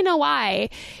really know why.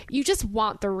 You just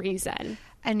want the reason.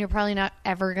 And you're probably not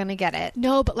ever going to get it.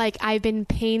 No, but like I've been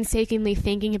painstakingly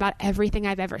thinking about everything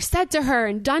I've ever said to her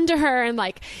and done to her. And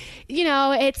like,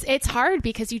 it's hard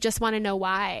because you just want to know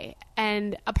why.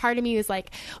 And a part of me is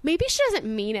like, maybe she doesn't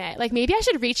mean it. Like maybe I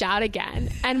should reach out again.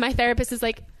 And my therapist is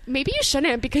like, maybe you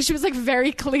shouldn't, because she was like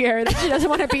very clear that she doesn't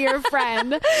want to be your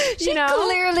friend. She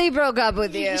clearly broke up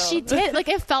with you. She did. Like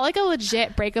it felt like a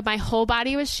legit breakup. My whole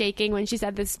body was shaking when she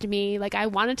said this to me. Like I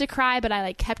wanted to cry, but I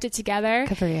like kept it together.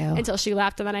 Good for you. Until she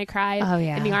left, and then I cried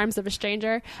in the arms of a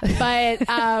stranger. But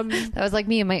that was like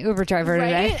me and my Uber driver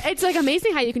today. It's like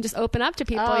amazing how you can just open up to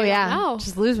people. Oh yeah,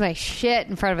 just lose my shit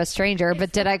in front of a stranger.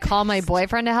 But did I call my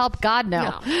boyfriend to help? God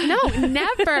no. No,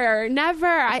 never.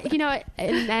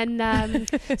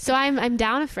 So I'm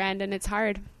down a friend, and it's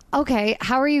hard. Okay,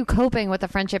 how are you coping with the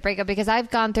friendship breakup? Because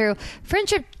I've gone through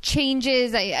friendship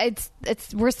changes.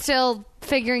 We're still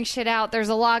figuring shit out. There's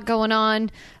a lot going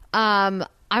on. I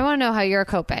want to know how you're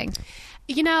coping.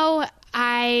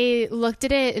 I looked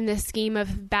at it in the scheme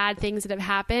of bad things that have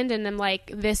happened, and I'm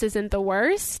like, this isn't the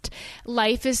worst.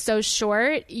 Life is so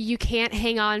short. You can't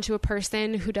hang on to a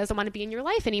person who doesn't want to be in your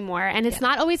life anymore. And it's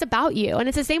not always about you. And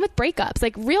it's the same with breakups,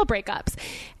 like real breakups.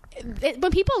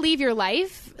 When people leave your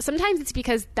life, sometimes it's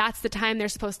because that's the time they're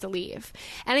supposed to leave.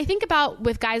 And I think about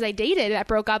with guys I dated that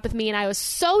broke up with me, and I was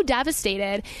so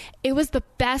devastated. It was the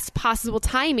best possible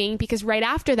timing, because right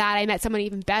after that I met someone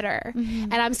even better.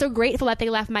 Mm-hmm. And I'm so grateful that they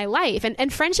left my life.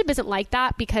 And friendship isn't like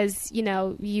that, because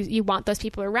you want those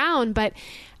people around. But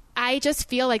I just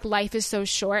feel like life is so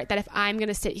short that if I'm going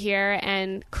to sit here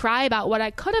and cry about what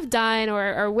I could have done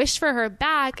or wish for her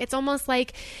back, it's almost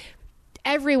like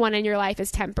everyone in your life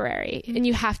is temporary, and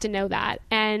you have to know that.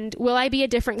 And will I be a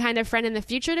different kind of friend in the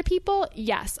future to people?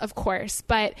 Yes, of course.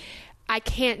 But I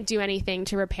can't do anything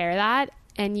to repair that.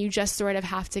 And you just sort of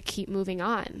have to keep moving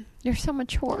on. You're so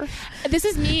mature. This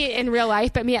is me in real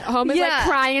life, but me at home is like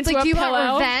crying into a pillow. Do you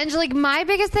want revenge? Like my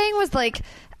biggest thing was like,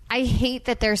 I hate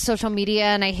that there's social media,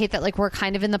 and I hate that like we're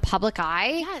kind of in the public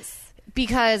eye. Yes.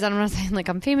 Because I'm not saying like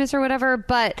I'm famous or whatever,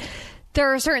 but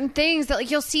there are certain things that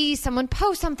like you'll see someone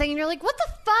post something and you're like, what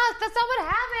the fuck? That's not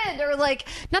what happened. Or like,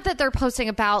 not that they're posting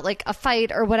about like a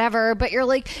fight or whatever, but you're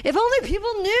like, if only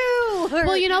people knew.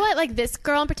 Well, you know what? Like this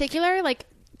girl in particular, like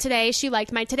today, she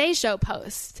liked my Today Show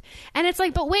post. And it's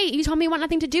like, but wait, you told me you want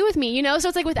nothing to do with me, So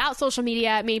it's like without social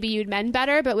media, maybe you'd mend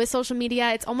better. But with social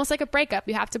media, it's almost like a breakup.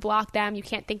 You have to block them. You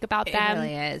can't think about them. It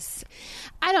really is.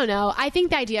 I don't know. I think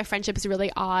the idea of friendship is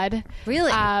really odd.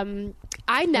 Really?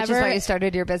 Which is why you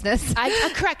started your business.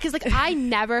 Correct. Because like I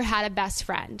never had a best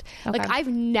friend. Okay. Like I've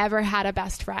never had a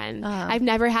best friend. I've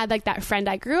never had like that friend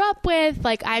I grew up with.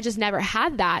 Like I just never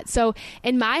had that. So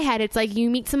in my head, it's like you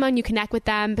meet someone, you connect with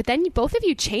them, but then both of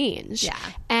you change. Yeah.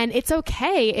 And it's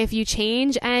okay if you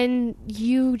change and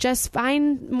you just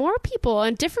find more people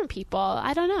and different people.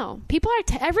 I don't know. People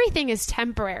are everything is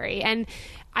temporary, and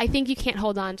I think you can't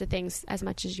hold on to things as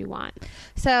much as you want.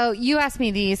 So you asked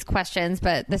me these questions,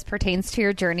 but this pertains to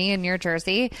your journey in New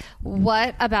Jersey.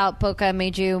 What about Boca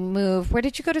made you move? Where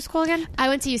did you go to school again? I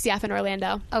went to UCF in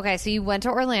Orlando. Okay, so you went to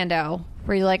Orlando.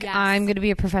 Were you like, Yes. I'm going to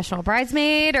be a professional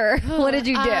bridesmaid, or what did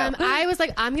you do? I was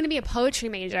like, I'm going to be a poetry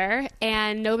major,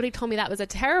 and nobody told me that was a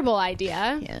terrible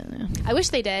idea. Yeah. I wish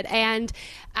they did. And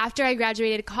after I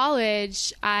graduated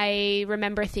college, I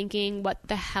remember thinking, what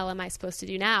the hell am I supposed to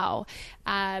do now?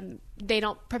 They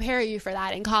don't prepare you for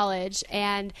that in college.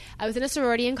 And I was in a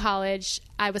sorority in college.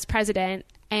 I was president.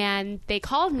 And they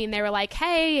called me and they were like,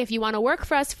 hey, if you want to work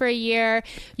for us for a year,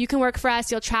 you can work for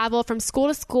us. You'll travel from school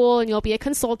to school and you'll be a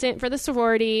consultant for the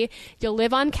sorority. You'll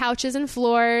live on couches and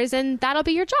floors and that'll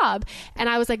be your job. And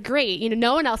I was like, great. You know,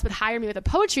 no one else would hire me with a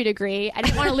poetry degree. I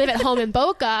didn't want to live at home in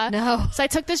Boca. No. So I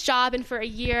took this job and for a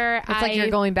year, It's like you're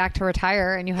going back to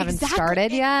retire and you haven't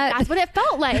started yet. That's what it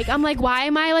felt like. I'm like, why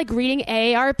am I like reading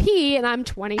AARP and I'm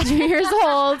 22 years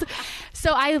old?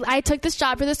 So I took this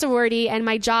job for the sorority, and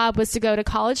my job was to go to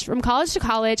college, from college to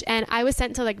college, and I was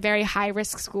sent to like very high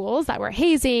risk schools that were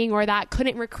hazing or that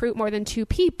couldn't recruit more than 2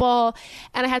 people,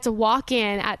 and I had to walk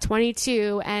in at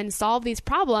 22 and solve these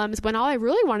problems when all I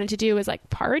really wanted to do was like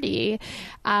party.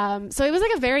 So it was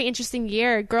like a very interesting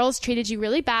year. Girls treated you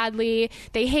really badly.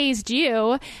 They hazed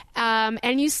you,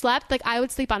 and you slept like I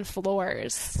would sleep on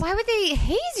floors. Why would they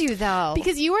haze you though?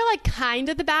 Because you were like kind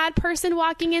of the bad person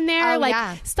walking in there, Oh, like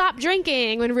yeah. stop drinking,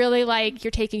 when really like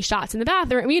you're taking shots in the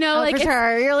bathroom, you know, like for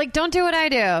sure. You're like, don't do what I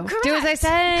do. Do as I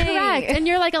say. Correct. And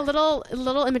you're like a little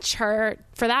immature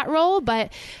for that role,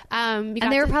 but And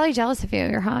they were probably jealous of you.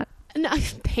 You're hot. no,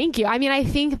 thank you. I mean, I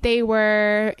think they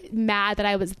were mad that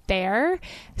I was there.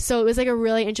 So it was like a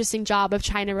really interesting job of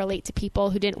trying to relate to people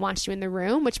who didn't want you in the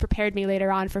room, which prepared me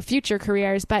later on for future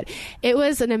careers. But it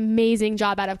was an amazing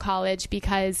job out of college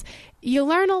because you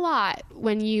learn a lot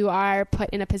when you are put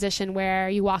in a position where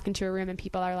you walk into a room and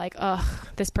people are like, ugh,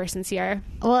 this person's here.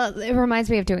 Well, it reminds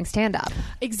me of doing stand-up.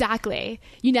 Exactly.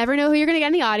 You never know who you're going to get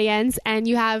in the audience, and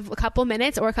you have a couple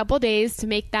minutes or a couple days to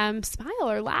make them smile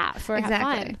or laugh or have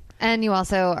fun. And you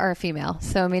also are a female,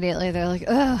 so immediately they're like,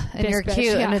 ugh, and This you're bitch,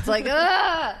 cute, yeah. and it's like,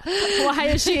 ugh. Why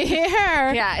is she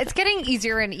here? Yeah, it's getting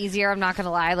easier and easier. I'm not going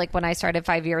to lie. Like when I started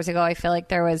 5 years ago, I feel like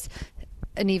there was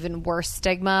an even worse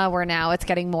stigma where now it's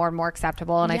getting more and more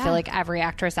acceptable. And I feel like every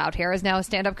actress out here is now a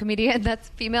stand-up comedian that's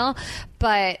female.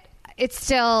 But it's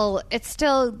still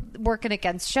working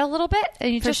against you a little bit,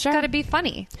 and you just got to be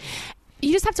funny.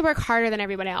 You just have to work harder than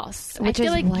everyone else. Which I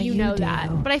feel is like what you you know do.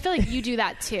 that. But I feel like you do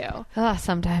that too. Oh,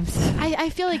 sometimes. I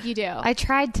feel like you do. I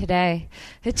tried today.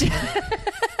 It just,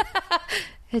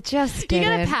 it just You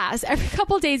didn't. get a pass. Every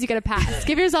couple of days you get a pass.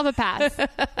 Give yourself a pass.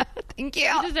 Thank you.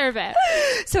 You deserve it.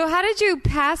 So how did you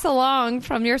pass along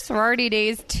from your sorority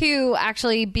days to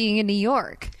actually being in New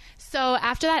York? So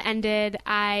after that ended,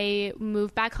 I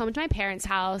moved back home to my parents'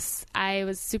 house. I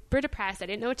was super depressed. I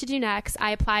didn't know what to do next.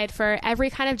 I applied for every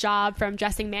kind of job, from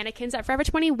dressing mannequins at Forever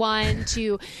 21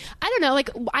 to, I don't know, like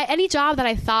any job that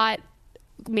I thought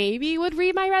maybe would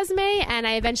read my resume. And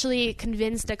I eventually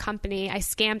convinced a company, I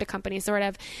scammed a company sort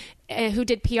of, who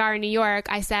did PR in New York.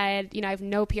 I said, you know, I have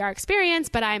no PR experience,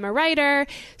 but I'm a writer.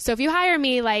 So if you hire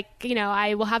me, like, you know,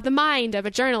 I will have the mind of a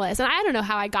journalist. And I don't know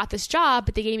how I got this job,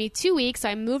 but they gave me 2 weeks. So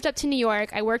I moved up to New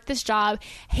York. I worked this job,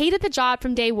 hated the job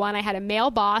from day one. I had a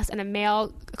male boss and a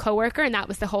male coworker, and that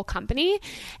was the whole company.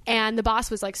 And the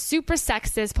boss was like super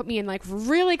sexist, put me in like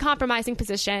really compromising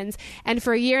positions. And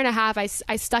for a year and a half, I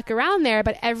stuck around there,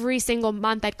 but every single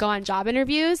month I'd go on job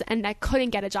interviews and I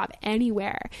couldn't get a job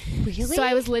anywhere. Really? So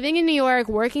I was living in New York,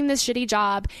 working this shitty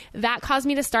job. That caused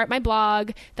me to start my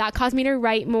blog. That caused me to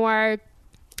write more.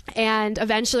 And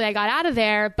eventually I got out of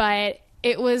there, but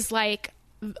it was like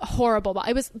horrible.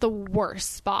 It was the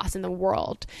worst boss in the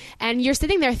world. And you're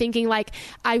sitting there thinking like,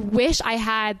 I wish I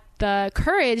had the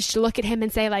courage to look at him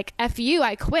and say like, F you,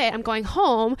 I quit, I'm going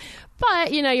home.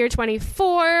 But you know, you're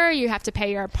 24, you have to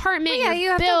pay your apartment, Well, yeah, your you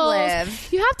have to bills. live.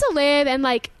 You have to live. And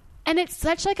like, and it's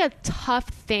such like a tough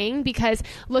thing, because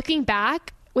looking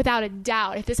back, without a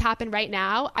doubt, if this happened right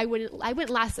now, I wouldn't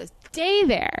last a day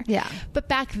there. Yeah. But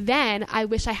back then, I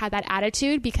wish I had that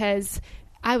attitude, because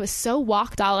I was so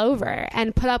walked all over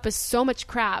and put up with so much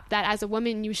crap that as a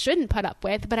woman you shouldn't put up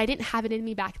with, but I didn't have it in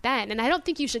me back then. And I don't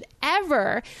think you should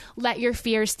ever let your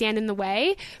fears stand in the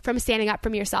way from standing up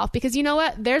from yourself, because you know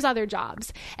what? There's other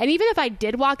jobs. And even if I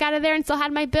did walk out of there and still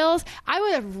had my bills, I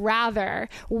would have rather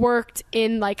worked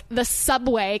in like the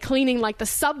subway, cleaning like the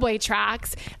subway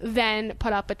tracks, than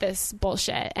put up with this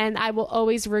bullshit. And I will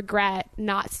always regret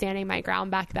not standing my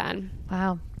ground back then.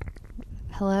 Wow.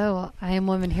 Hello, I am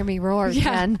Women Hear Me Roar,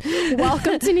 Jen.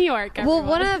 Welcome to New York, Well, everyone.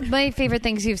 one of my favorite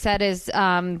things you've said is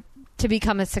to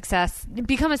become a success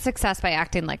by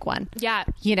acting like one. Yeah.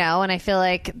 You know, and I feel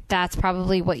like that's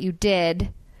probably what you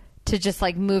did to just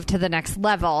like move to the next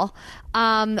level.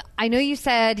 I know you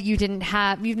said you've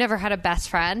never had a best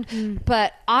friend,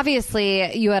 but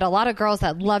obviously you had a lot of girls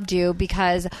that loved you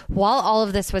because while all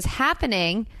of this was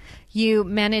happening, you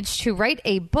managed to write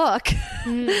a book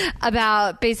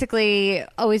about basically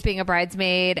always being a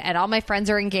bridesmaid, and all my friends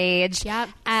are engaged. Yep.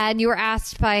 And you were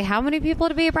asked by how many people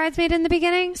to be a bridesmaid in the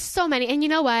beginning? So many. And you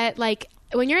know what? Like,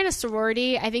 when you're in a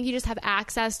sorority, I think you just have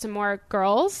access to more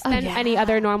girls than any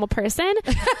other normal person. And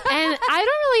I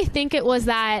don't really think it was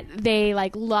that they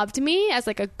like loved me as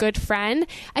like a good friend.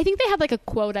 I think they had like a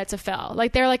quota to fill.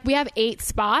 Like they're like, we have 8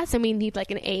 spots and we need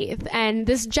like an 8th. And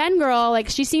this Jen girl, like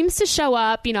she seems to show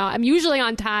up, you know, I'm usually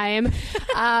on time. And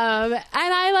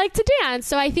I like to dance.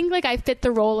 So I think like I fit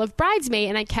the role of bridesmaid,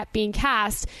 and I kept being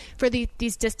cast for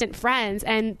these distant friends.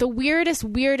 And the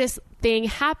weirdest thing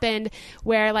happened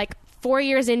where like 4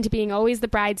 years into being always the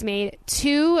bridesmaid,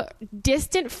 2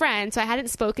 distant friends, so I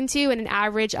hadn't spoken to in an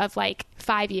average of like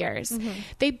 5 years.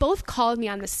 They both called me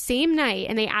on the same night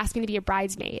and they asked me to be a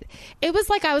bridesmaid. It was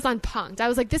like I was on Punk'd. I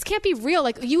was like, this can't be real.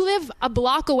 Like, you live a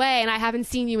block away and I haven't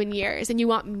seen you in years and you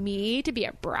want me to be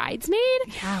a bridesmaid?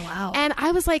 Yeah, wow. And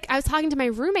I was talking to my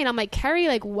roommate. I'm like, Carrie,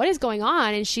 like, what is going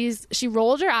on? And she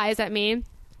rolled her eyes at me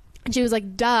and she was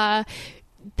like, duh,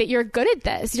 that you're good at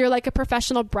this. You're like a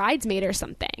professional bridesmaid or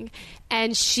something.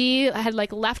 And she had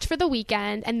like left for the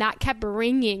weekend, and that kept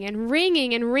ringing and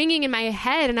ringing and ringing in my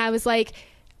head. And I was like,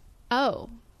 oh,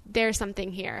 there's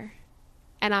something here,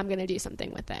 and I'm going to do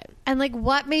something with it. And like,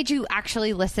 what made you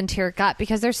actually listen to your gut?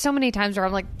 Because there's so many times where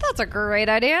I'm like, that's a great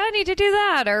idea, I need to do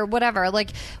that, or whatever.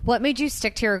 Like, what made you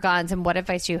stick to your guns, and what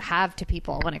advice do you have to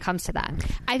people when it comes to that?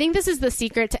 I think this is the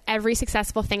secret to every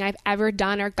successful thing I've ever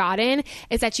done or gotten,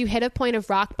 is that you hit a point of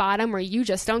rock bottom where you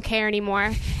just don't care anymore.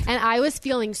 And I was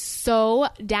feeling so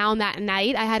down that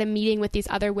night. I had a meeting with these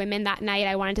other women that night.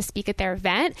 I wanted to speak at their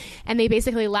event, and they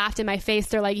basically laughed in my face.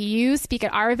 They're like, you speak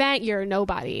at our event, you're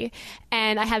nobody.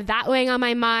 And I had that weighing on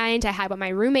my mind. I had what my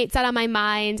roommate said on my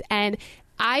mind. And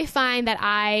I find that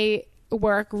I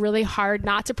work really hard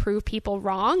not to prove people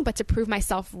wrong, but to prove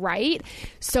myself right.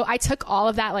 So I took all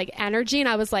of that like energy, and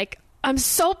I was like, I'm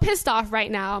so pissed off right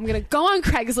now. I'm going to go on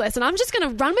Craigslist and I'm just going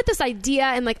to run with this idea.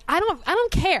 And like, I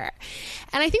don't care.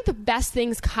 And I think the best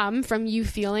things come from you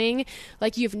feeling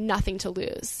like you have nothing to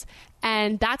lose.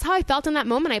 And that's how I felt in that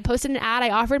moment. I posted an ad.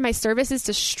 I offered my services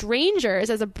to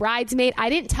strangers as a bridesmaid. I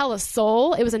didn't tell a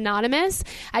soul. It was anonymous.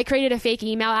 I created a fake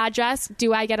email address.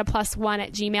 Do I get a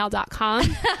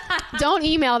 +1@gmail.com? Don't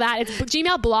email that.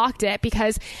 Gmail blocked it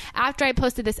because after I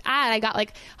posted this ad, I got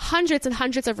like hundreds and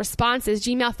hundreds of responses.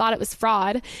 Gmail thought it was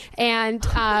fraud. And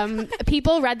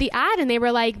people read the ad and they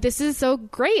were like, this is so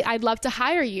great. I'd love to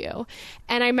hire you.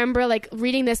 And I remember like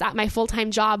reading this at my full-time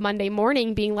job Monday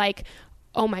morning being like,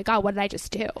 oh my God, what did I just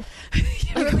do?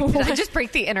 Did I just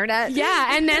break the internet?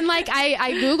 Yeah. And then like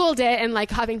I Googled it, and like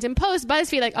Huffington Post,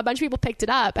 BuzzFeed, like a bunch of people picked it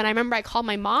up. And I remember I called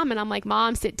my mom and I'm like,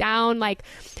 Mom, sit down. Like,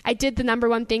 I did the number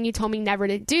one thing you told me never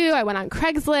to do. I went on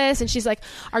Craigslist, and she's like,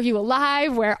 are you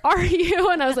alive? Where are you?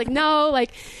 And I was like, no,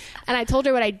 like, and I told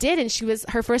her what I did, and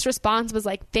her first response was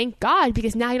like, thank God,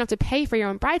 because now you don't have to pay for your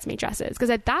own bridesmaid dresses. Because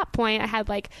at that point I had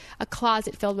like a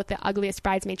closet filled with the ugliest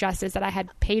bridesmaid dresses that I had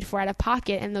paid for out of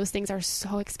pocket, and those things are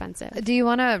so expensive. Do you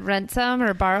want to rent some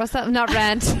or borrow some? Not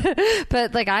rent,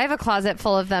 but like I have a closet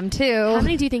full of them too. How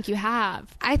many do you think you have?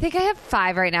 I think I have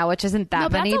 5 right now, which isn't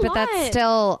that No, many, that's a but that's lot.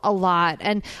 still a lot.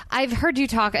 And I've heard you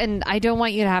talk, and I don't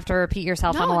want you to have to repeat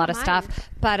yourself on a No, lot of fine. stuff,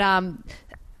 but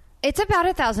it's about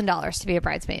 $1,000 to be a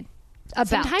bridesmaid.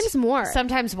 Sometimes more.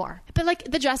 Sometimes more. But like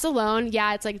the dress alone,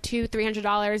 yeah, it's like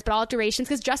 $200-$300, but all durations,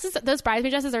 because dresses, those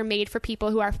bridesmaid dresses are made for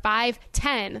people who are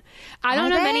 5'10". I don't Are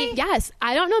know they? many. Yes,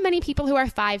 I don't know many people who are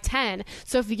 5'10".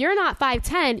 So if you're not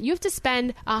 5'10", you have to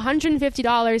spend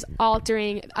 $150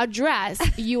 altering a dress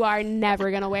you are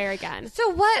never gonna wear again.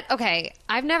 So what? Okay,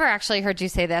 I've never actually heard you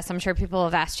say this. I'm sure people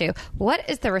have asked you. What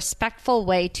is the respectful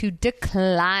way to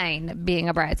decline being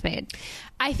a bridesmaid?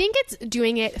 I think it's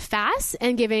doing it fast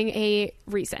and giving a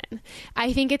reason.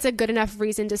 I think it's a good enough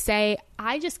reason to say,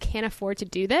 I just can't afford to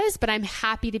do this, but I'm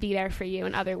happy to be there for you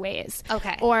in other ways.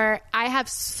 Okay. Or I have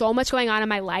so much going on in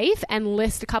my life, and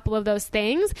list a couple of those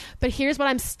things, but here's what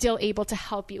I'm still able to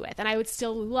help you with. And I would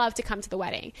still love to come to the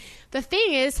wedding. The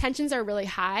thing is, tensions are really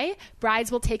high.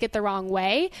 Brides will take it the wrong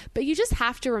way, but you just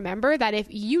have to remember that if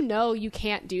you know you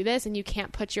can't do this and you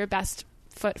can't put your best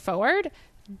foot forward,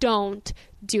 don't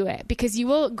do it, because you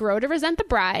will grow to resent the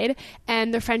bride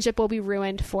and the friendship will be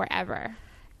ruined forever.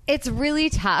 it's really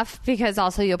tough because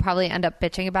also you'll probably end up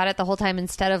bitching about it the whole time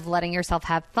instead of letting yourself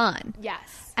have fun.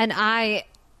 Yes. And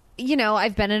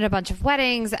I've been in a bunch of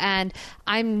weddings and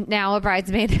I'm now a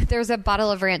bridesmaid. There's a bottle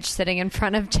of ranch sitting in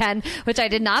front of Jen, which I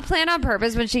did not plan on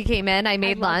purpose when she came in. I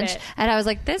made lunch and I was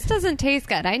like, this doesn't taste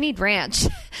good. I need ranch.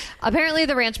 Apparently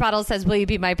the ranch bottle says, will you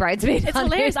be my bridesmaid? It's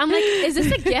hilarious. I'm like, is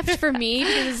this a gift for me?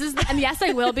 Because and yes,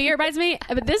 I will be your bridesmaid,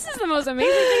 but this is the most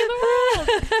amazing thing in the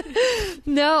world.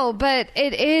 No, but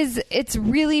it's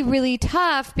really, really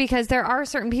tough because there are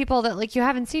certain people that like you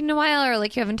haven't seen in a while or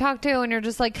like you haven't talked to and you're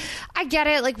just like, I get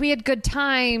it. Like we had good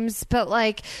times, but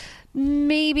like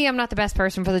maybe I'm not the best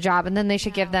person for the job, and then they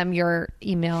should give them your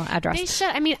email address. They should.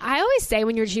 I mean, I always say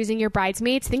when you're choosing your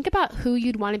bridesmaids, think about who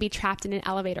you'd want to be trapped in an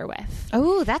elevator with.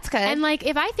 Oh, that's good. And like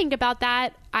if I think about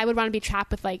that, I would want to be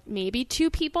trapped with like maybe 2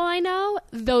 people I know.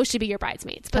 Those should be your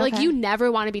bridesmaids. But like you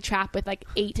never want to be trapped with like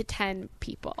 8 to 10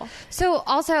 people. So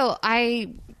also I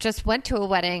just went to a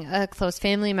wedding, a close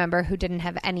family member who didn't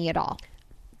have any at all.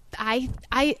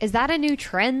 Is that a new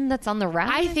trend that's on the rise?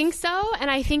 I think so.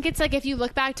 And I think it's like if you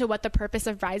look back to what the purpose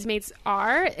of bridesmaids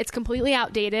are, it's completely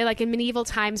outdated. Like in medieval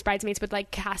times, bridesmaids would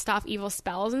like cast off evil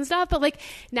spells and stuff. But like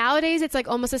nowadays, it's like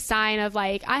almost a sign of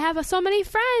like, I have so many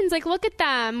friends, like look at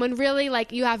them. When really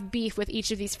like you have beef with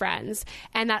each of these friends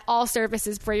and that all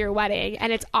services for your wedding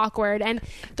and it's awkward. And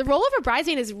the role of a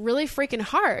bridesmaid is really freaking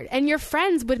hard. And your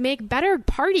friends would make better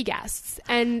party guests.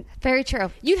 And very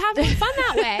true. You'd have more fun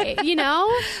that way, you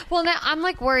know? Well, now I'm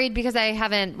like worried because I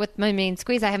haven't, with my main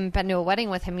squeeze, I haven't been to a wedding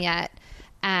with him yet.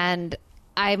 And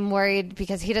I'm worried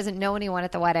because he doesn't know anyone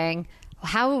at the wedding.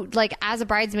 How, like, as a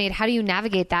bridesmaid, how do you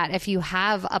navigate that? If you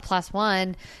have a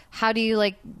 +1, how do you,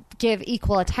 like, give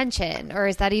equal attention? Or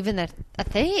is that even a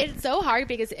thing? It's so hard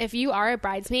because if you are a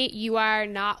bridesmaid, you are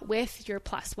not with your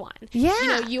 +1. Yeah. You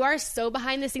know, you are so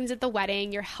behind the scenes at the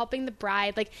wedding. You're helping the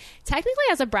bride. Like, technically,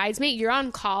 as a bridesmaid, you're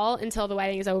on call until the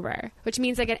wedding is over, which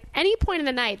means, like, at any point in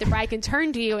the night, the bride can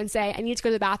turn to you and say, I need to go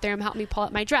to the bathroom, help me pull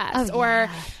up my dress. Or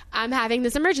I'm having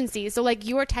this emergency. So, like,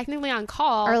 you are technically on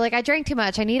call. Or, like, I drank too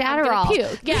much. I need Adderall.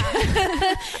 Puke.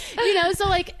 Yeah. You know, so,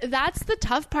 like, that's the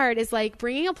tough part is, like,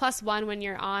 bringing a +1 when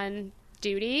you're on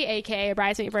duty, aka a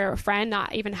bridesmaid for a friend,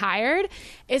 not even hired,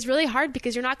 is really hard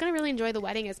because you're not going to really enjoy the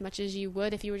wedding as much as you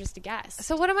would if you were just a guest.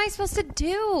 So what am I supposed to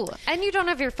do? And you don't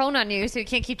have your phone on you, so you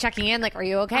can't keep checking in. Like, are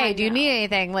you okay? Do you need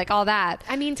anything? Like, all that.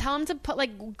 I mean, tell him to put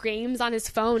like games on his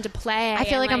phone to play. I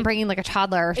feel like I'm bringing like a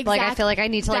toddler. Exactly. Like, I feel like I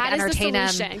need to like entertain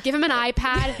him. Give him an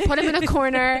iPad, put him in a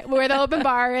corner where the open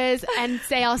bar is, and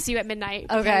say, I'll see you at midnight.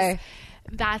 Okay.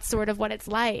 That's sort of what it's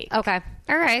like. Okay.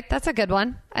 All right. That's a good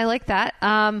one. I like that.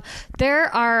 I've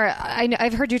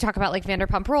heard you talk about like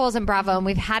Vanderpump Rules and Bravo, and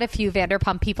we've had a few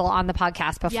Vanderpump people on the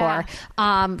podcast before.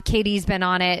 Yeah. Katie's been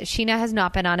on it. Sheena has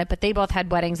not been on it, but they both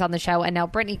had weddings on the show. And now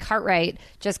Brittany Cartwright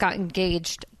just got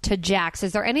engaged to Jax.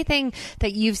 Is there anything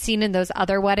that you've seen in those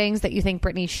other weddings that you think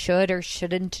Brittany should or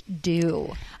shouldn't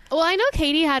do? Well, I know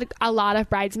Katie had a lot of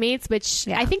bridesmaids, which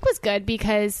I think was good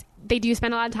because they do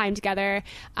spend a lot of time together.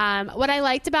 What I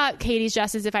liked about Katie's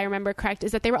dresses, if I remember correct,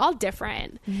 is that they were all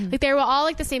different. Mm-hmm. Like they were all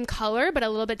like the same color, but a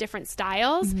little bit different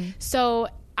styles. Mm-hmm. So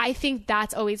I think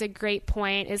that's always a great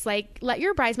point is like let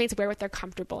your bridesmaids wear what they're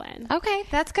comfortable in. Okay,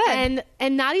 that's good.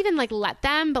 And not even like let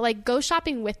them, but like go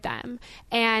shopping with them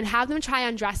and have them try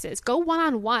on dresses. Go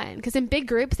one-on-one because in big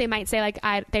groups they might say like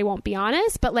they won't be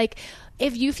honest, but like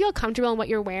if you feel comfortable in what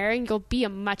you're wearing, you'll be a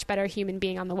much better human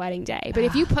being on the wedding day. But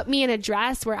if you put me in a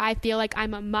dress where I feel like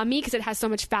I'm a mummy because it has so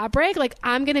much fabric, like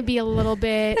I'm going to be a little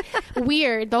bit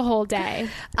weird the whole day.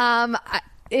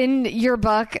 In your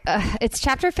book, it's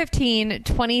chapter 15,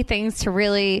 20 things to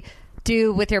really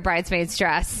do with your bridesmaid's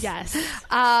dress. Yes.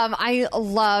 I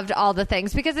loved all the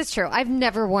things because it's true. I've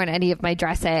never worn any of my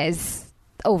dresses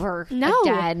over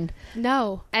again.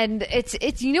 No. And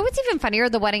it's you know what's even funnier?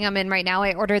 The wedding I'm in right now,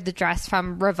 I ordered the dress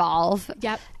from Revolve.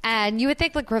 Yep. And you would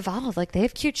think like Revolve, like they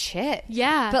have cute shit.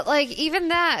 Yeah. But like even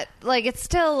that, like it's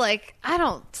still like I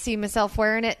don't see myself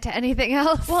wearing it to anything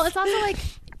else. Well, it's also like,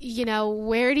 you know,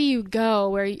 where do you go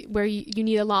where you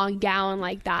need a long gown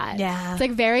like that? Yeah. It's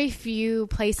like very few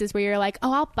places where you're like,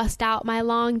 oh, I'll bust out my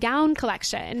long gown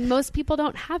collection. Most people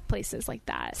don't have places like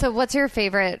that. So what's your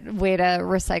favorite way to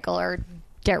recycle or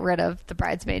get rid of the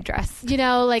bridesmaid dress? You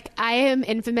know, like I am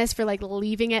infamous for like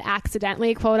leaving it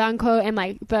accidentally, quote unquote, in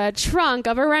like the trunk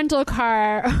of a rental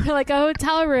car or like a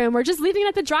hotel room or just leaving it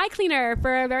at the dry cleaner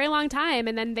for a very long time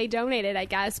and then they donate it, I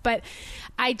guess. But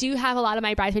I do have a lot of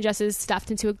my bridesmaid dresses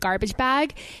stuffed into a garbage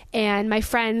bag, and my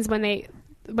friends, when they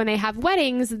when they have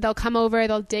weddings, they'll come over,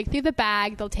 they'll dig through the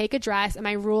bag, they'll take a dress, and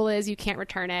my rule is you can't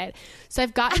return it. So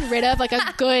I've gotten rid of like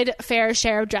a good fair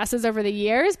share of dresses over the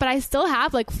years, but I still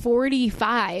have like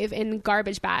 45 in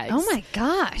garbage bags. Oh my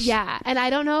gosh. Yeah. And I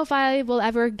don't know if I will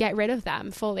ever get rid of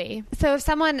them fully. So if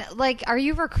someone, like, are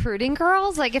you recruiting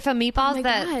girls? Like if a Meatballs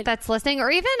God. that's listening, or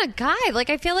even a guy, like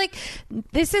I feel like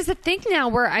this is a thing now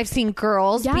where I've seen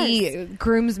girls be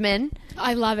groomsmen.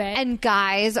 I love it. And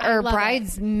guys or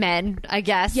bridesmen, I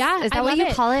guess. Yeah. Is that what you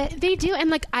call it? They do. And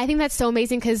like, I think that's so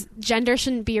amazing because gender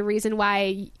shouldn't be a reason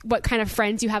why, what kind of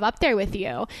friends you have up there with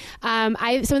you.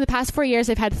 So in the past 4 years,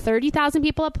 I've had 30,000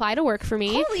 people apply to work for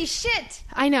me. Holy shit.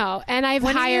 I know. And I've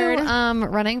when hired. Are you,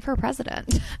 running for president?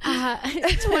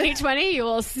 2020, you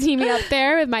will see me up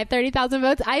there with my 30,000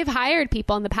 votes. I've hired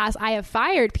people in the past. I have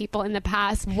fired people in the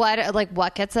past.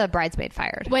 What gets a bridesmaid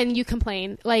fired? When you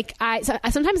complain. Like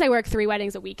sometimes I work 3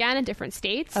 weddings a weekend in different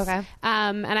states. Okay.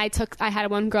 And I had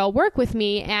one girl work with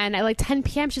me, and at like 10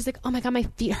 p.m. she's like, "Oh my God, my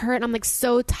feet hurt." And I'm like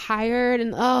so tired,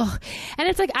 and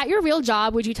it's like, at your real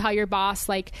job, would you tell your boss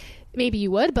like? Maybe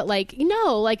you would, but like,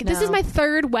 this is my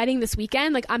 3rd wedding this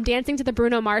weekend. Like, I'm dancing to the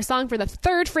Bruno Mars song for the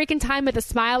 3rd freaking time with a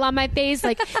smile on my face.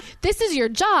 Like, this is your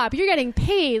job. You're getting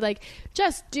paid. Like,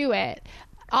 just do it.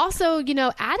 Also,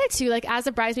 attitude, like as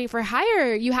a bridesmaid for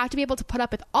hire, you have to be able to put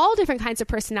up with all different kinds of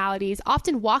personalities,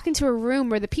 often walk into a room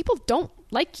where the people don't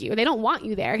like you. They don't want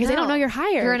you there because they don't know you're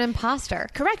hired. You're an imposter.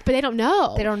 Correct, but they don't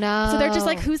know. They don't know. So they're just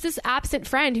like, who's this absent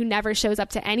friend who never shows up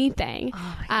to anything?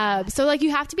 So like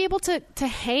you have to be able to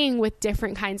hang with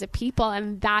different kinds of people,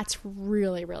 and that's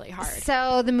really, really hard.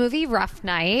 So the movie Rough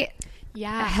Night.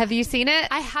 Yeah. Have you seen it?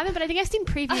 I haven't, but I think I've seen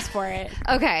previews for it.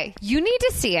 Okay. You need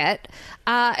to see it.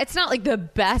 It's not like the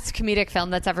best comedic film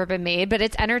that's ever been made, but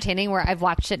it's entertaining where I've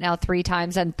watched it now 3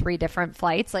 times on 3 different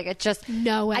flights. Like, it just...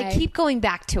 No way. I keep going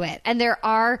back to it. And there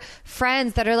are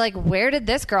friends that are like, where did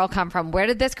this girl come from? Where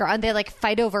did this girl... And they like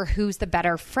fight over who's the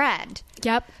better friend.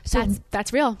 Yep. So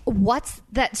that's real. What's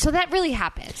that? So that really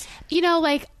happens.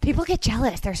 Like... People get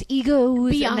jealous. There's egos.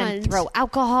 Beyond. And then throw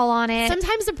alcohol on it.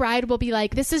 Sometimes the bride will be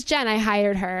like, this is Jen, I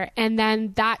hired her. And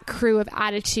then that crew of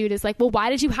attitude is like, well,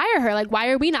 why did you hire her? Like, why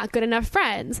are we not good enough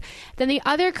friends? Then the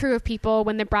other crew of people,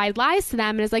 when the bride lies to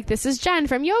them and is like, this is Jen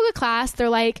from yoga class, they're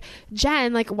like,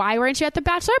 Jen, like, why weren't you at the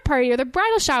bachelor party or the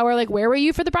bridal shower? Like, where were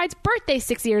you for the bride's birthday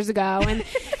 6 years ago? And,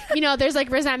 there's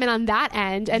like resentment on that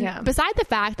end. And beside the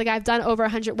fact, like, I've done over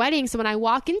 100 weddings. So when I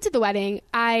walk into the wedding,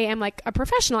 I am like a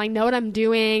professional. I know what I'm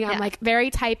doing. I'm like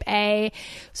very type A.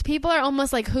 So people are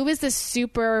almost like, who is this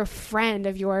super friend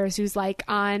of yours who's like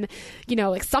on,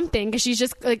 like something, because she's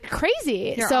just like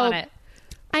crazy. You're on it.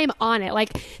 I am on it.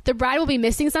 Like, the bride will be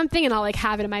missing something and I'll like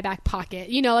have it in my back pocket.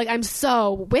 Like, I'm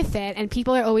so with it. And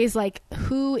people are always like,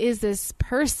 who is this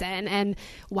person? And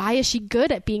why is she good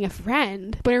at being a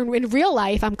friend? But in real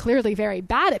life, I'm clearly very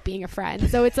bad at being a friend.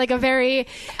 So it's like a very,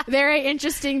 very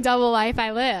interesting double life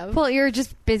I live. Well, you're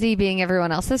just busy being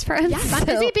everyone else's friends. Yeah, I'm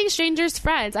busy being strangers'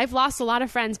 friends. I've lost a lot of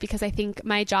friends because I think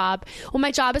my job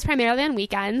is primarily on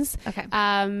weekends. Okay.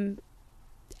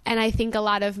 And I think a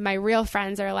lot of my real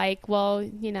friends are like, well,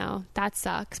 that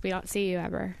sucks. We don't see you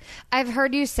ever. I've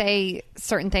heard you say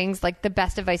certain things, like the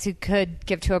best advice you could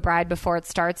give to a bride before it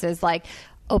starts is like,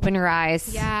 open your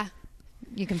eyes. Yeah.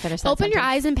 You can finish that Open sentence. your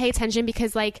eyes and pay attention,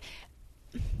 because like,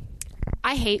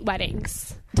 I hate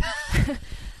weddings.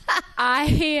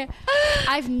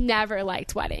 I've never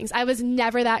liked weddings. I was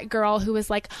never that girl who was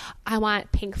like, I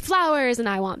want pink flowers and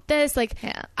I want this. Like,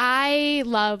 I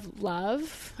love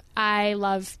love. I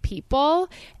love people,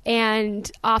 and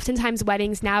oftentimes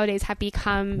weddings nowadays have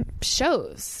become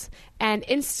shows and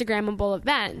Instagrammable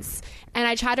events. And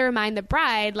I try to remind the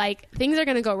bride, like, things are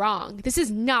going to go wrong. This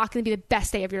is not going to be the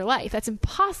best day of your life. That's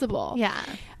impossible. Yeah.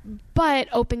 But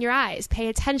open your eyes, pay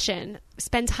attention,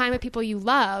 spend time with people you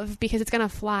love, because it's going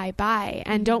to fly by.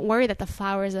 And don't worry that the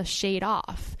flower is a shade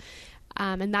off.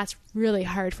 And that's really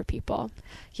hard for people.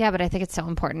 Yeah, but I think it's so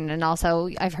important. And also,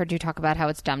 I've heard you talk about how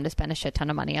it's dumb to spend a shit ton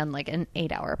of money on like an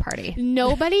 8-hour party.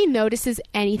 Nobody notices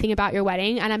anything about your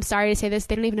wedding. And I'm sorry to say this,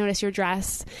 they don't even notice your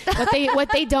dress. What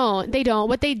they don't.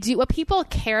 What people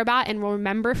care about and will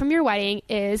remember from your wedding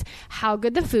is how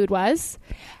good the food was,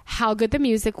 how good the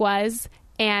music was,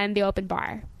 and the open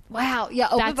bar. Wow. Yeah.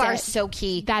 Open That's bar it. is so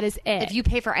key. That is it. If you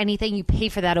pay for anything, you pay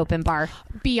for that open bar.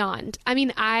 Beyond. I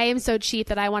mean, I am so cheap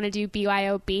that I want to do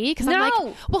BYOB because I'm No.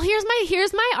 like, well,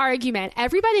 here's my argument.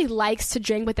 Everybody likes to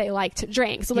drink what they like to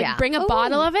drink. So like Yeah. bring a Ooh.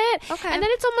 bottle of it. Okay. And then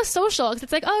it's almost social because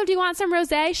it's like, oh, do you want some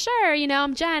rosé? Sure. You know,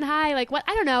 I'm Jen. Hi. Like what?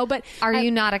 I don't know. But Are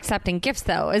you not accepting gifts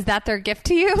though? Is that their gift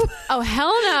to you? oh,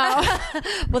 hell no.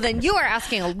 Well, then you are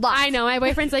asking a lot. I know. My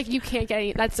boyfriend's like, you can't get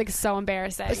any. That's like so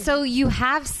embarrassing. So you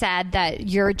have said that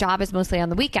your job is mostly on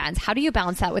the weekends. How do you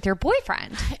balance that with your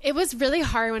boyfriend? It was really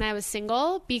hard when I was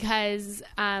single because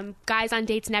guys on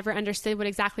dates never understood what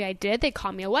exactly I did. They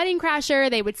called me a wedding crasher.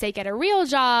 They would say, get a real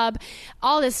job,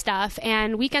 all this stuff.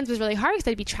 And weekends was really hard because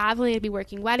I'd be traveling, I'd be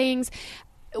working weddings.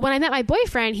 When I met my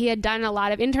boyfriend, he had done a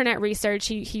lot of internet research.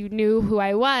 He knew who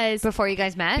I was. Before you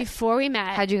guys met? Before we met.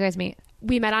 How'd you guys meet?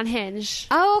 We met on Hinge.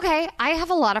 Oh, okay. I have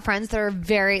a lot of friends that are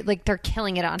very, like, they're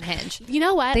killing it on Hinge. You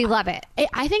know what? They love it.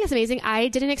 I think it's amazing. I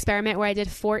did an experiment where I did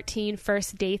 14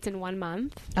 first dates in 1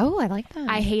 month. Oh, I like that.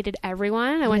 I hated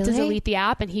everyone. I went to Really? delete the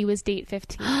app and he was date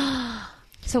 15.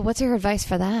 So what's your advice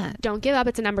for that? Don't give up.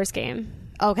 It's a numbers game.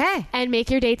 Okay. And make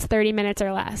your dates 30 minutes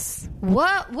or less.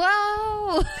 What?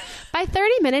 Whoa. By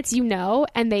 30 minutes, you know,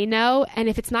 and they know. And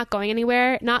if it's not going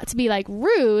anywhere, not to be like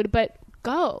rude, but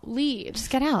go, leave. Just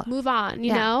get out. Move on,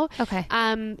 you Yeah. know? Okay.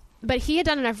 But he had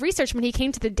done enough research when he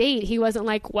came to the date. He wasn't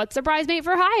like, what's a bridesmaid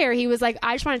for hire? He was like,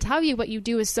 I just want to tell you what you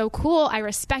do is so cool. I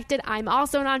respect it. I'm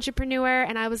also an entrepreneur.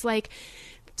 And I was like,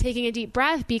 taking a deep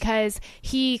breath because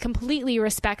he completely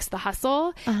respects the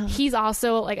hustle. He's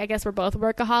also like, I guess we're both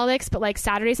workaholics, but like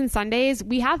Saturdays and Sundays,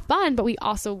 we have fun, but we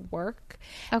also work.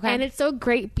 Okay. And it's so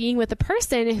great being with a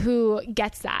person who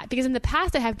gets that because in the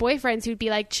past I have boyfriends who'd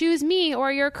be like, choose me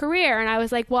or your career. And I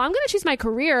was like, well, I'm going to choose my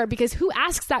career because who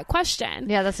asks that question?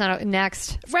 Yeah, that's not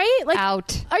next. Right? Like,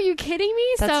 Out. Are you kidding me?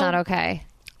 That's not okay.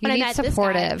 You when I need met this guy-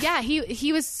 supportive. yeah,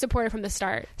 he was supportive from the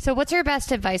start. So what's your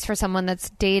best advice for someone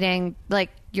that's dating like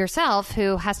yourself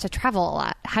who has to travel a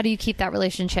lot? How do you keep that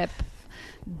relationship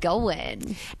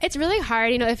going? It's really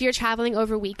hard, you know, if you're traveling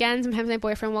over weekends. Sometimes my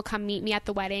boyfriend will come meet me at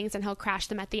the weddings and he'll crash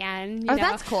them at the end. You Oh, know?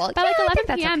 that's cool. By like Yeah, I 11 think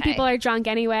that's p.m. okay. people are drunk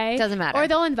anyway. Doesn't matter. Or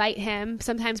they'll invite him.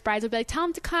 Sometimes brides will be like, tell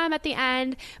him to come at the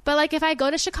end. But like if I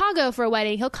go to Chicago for a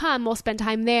wedding, he'll come. We'll spend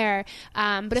time there.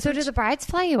 But if So do the brides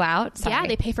fly you out? Sorry. yeah,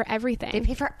 they pay for everything. They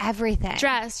pay for everything.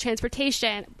 dress,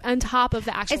 transportation, on top of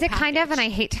the actual Is it kind of, and I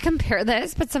hate to compare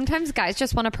this, but sometimes guys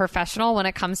just want a professional when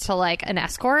it comes to like an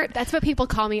escort. That's what people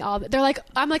call me all. They're like,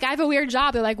 I'm like, I have a weird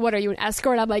job. They're like, what are you, an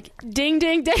escort? I'm like, ding,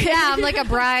 ding, ding. Yeah, I'm like a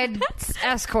bride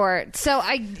escort. So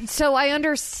I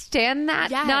understand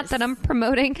that. Yes. Not that I'm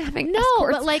promoting having No,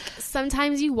 escorts. but like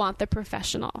sometimes you want the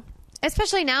professional.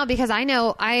 Especially now because I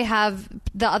know I have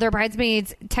the other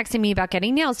bridesmaids texting me about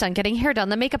getting nails done, getting hair done,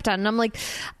 the makeup done. And I'm like,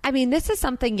 I mean, this is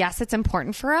something, yes, it's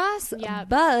important for us, Yep.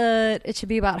 but it should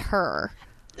be about her.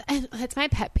 And that's my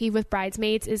pet peeve with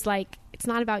bridesmaids is like, it's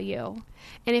not about you.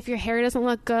 And if your hair doesn't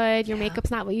look good, your makeup's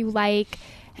not what you like,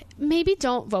 maybe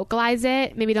don't vocalize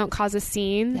it. Maybe don't cause a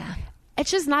scene. Yeah. It's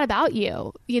just not about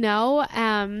you, you know?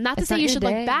 Not to It's say not you your should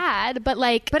day. look bad, but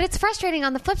like, But it's frustrating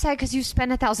on the flip side because you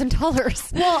spend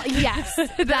 $1,000. well, yes,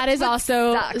 that is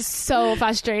also sucks. so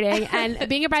frustrating. And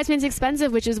being a bridesmaid is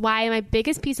expensive, which is why my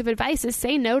biggest piece of advice is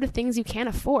say no to things you can't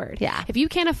afford. Yeah. If you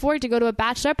can't afford to go to a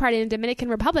bachelor party in the Dominican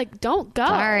Republic, don't go.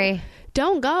 Sorry.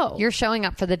 Don't go. You're showing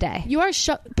up for the day. You are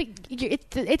but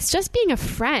it's just being a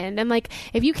friend. And like,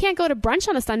 if you can't go to brunch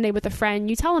on a Sunday with a friend,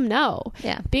 you tell them no.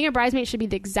 Yeah. Being a bridesmaid should be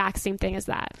the exact same thing as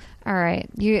that. All right.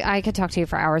 I could talk to you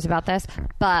for hours about this,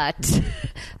 but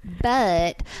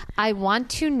I want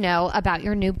to know about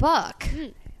your new book,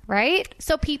 right?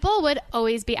 So people would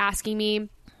always be asking me,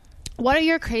 what are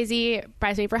your crazy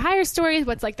bridesmaid for hire stories?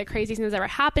 What's like the craziest thing that's ever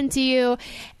happened to you?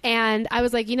 And I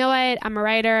was like, you know what? I'm a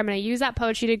writer. I'm going to use that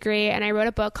poetry degree. And I wrote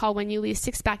a book called When You Least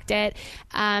Expect It.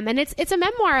 And it's a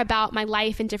memoir about my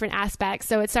life in different aspects.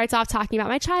 So it starts off talking about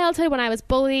my childhood when I was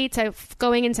bullied to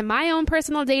going into my own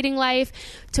personal dating life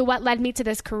to what led me to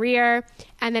this career.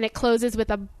 And then it closes with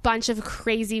a bunch of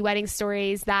crazy wedding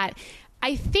stories that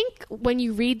I think when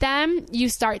you read them, you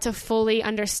start to fully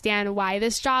understand why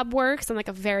this job works in like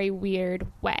a very weird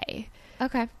way.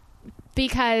 Okay.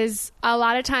 Because a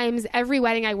lot of times, every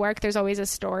wedding I work, there's always a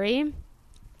story.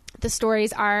 The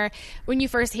stories are, when you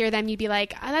first hear them, you'd be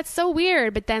like, oh, that's so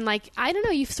weird. But then, like, I don't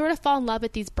know, you sort of fall in love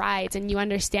with these brides and you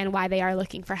understand why they are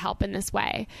looking for help in this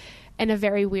way. in a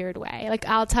very weird way. Like,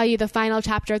 I'll tell you, the final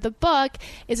chapter of the book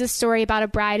is a story about a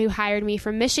bride who hired me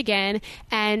from Michigan,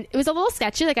 and it was a little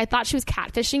sketchy. Like, I thought she was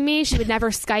catfishing me. She would never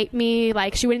Skype me.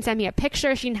 Like, she wouldn't send me a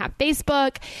picture. She didn't have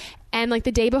Facebook. And like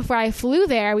the day before I flew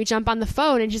there, we jump on the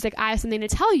phone and she's like, I have something to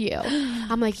tell you.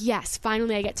 I'm like, yes,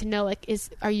 finally I get to know, like,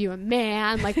 are you a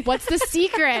man? Like, what's the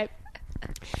secret?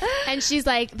 And she's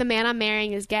like, the man I'm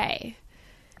marrying is gay.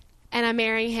 And I'm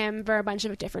marrying him for a bunch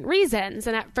of different reasons.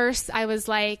 And at first I was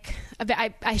like,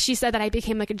 she said that I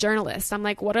became like a journalist. I'm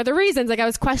like, what are the reasons? Like, I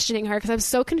was questioning her because I was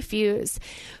so confused.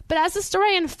 But as the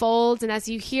story unfolds and as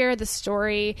you hear the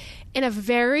story in a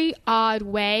very odd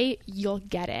way, you'll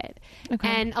get it. Okay.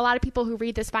 And a lot of people who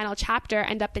read this final chapter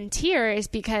end up in tears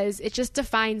because it just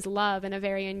defines love in a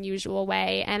very unusual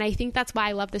way. And I think that's why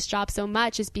I love this job so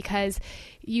much, is because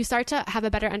you start to have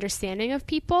a better understanding of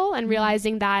people and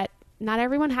realizing that not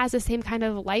everyone has the same kind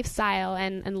of lifestyle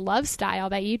and love style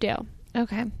that you do.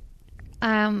 Okay.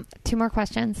 2 more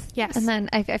questions. Yes. And then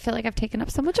I feel like I've taken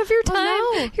up so much of your time.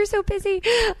 Oh, no. You're so busy.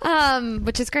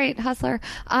 Which is great. Hustler.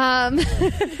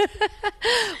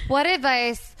 What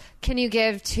advice can you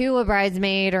give to a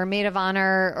bridesmaid or maid of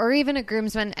honor or even a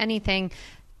groomsman, anything,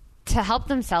 to help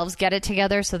themselves get it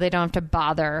together so they don't have to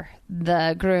bother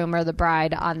the groom or the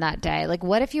bride on that day? Like,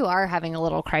 what if you are having a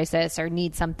little crisis or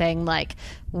need something? Like,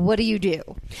 what do?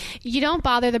 You don't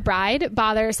bother the bride,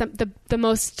 bother the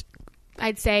most,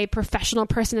 I'd say, professional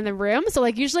person in the room. So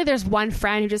like, usually there's one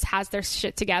friend who just has their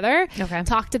shit together. Okay.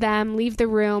 Talk to them, leave the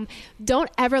room. Don't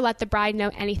ever let the bride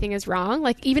know anything is wrong.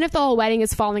 Like, even if the whole wedding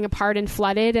is falling apart and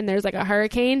flooded and there's like a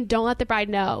hurricane, don't let the bride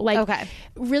know. Like, okay.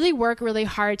 Really work really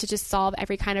hard to just solve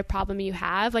every kind of problem you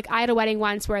have. Like, I had a wedding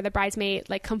once where the bridesmaid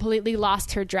like completely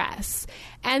lost her dress,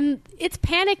 and it's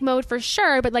panic mode for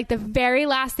sure. But like, the very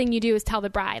last thing you do is tell the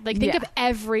bride. Like, think of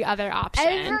every other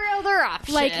option.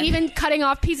 Like, even cutting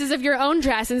off pieces of your own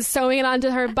dress and sewing it onto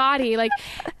her body. Like,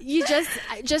 you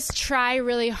just try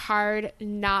really hard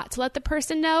not to let the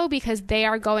person know, because they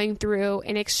are going through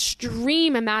an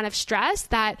extreme amount of stress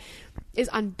that is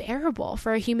unbearable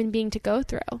for a human being to go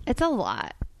through. It's a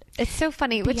lot. It's so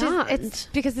funny, it's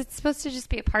because it's supposed to just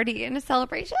be a party and a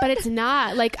celebration, but it's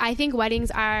not. Like, I think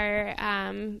weddings are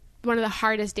one of the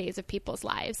hardest days of people's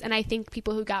lives, and I think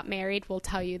people who got married will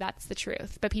tell you that's the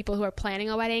truth. But people who are planning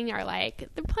a wedding are like,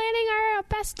 they're planning our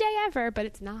best day ever, but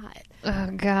it's not.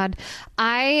 Oh God,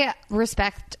 I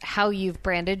respect how you've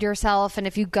branded yourself. And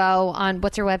if you go on,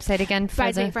 what's your website again?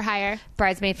 Bridesmaid for Hire.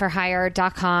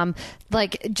 Bridesmaidforhire.com.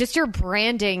 Like, just your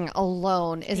branding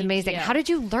alone is amazing. How did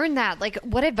you learn that? Like,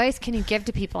 what advice can you give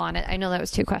to people on it? I know that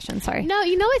was 2 questions. Sorry. No,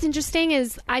 you know what's interesting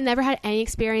is I never had any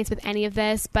experience with any of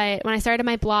this, but when I started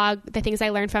my blog, the things I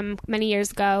learned from many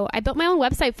years ago, I built my own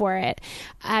website for it.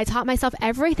 I taught myself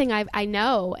everything I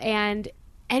know, and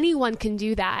anyone can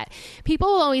do that. People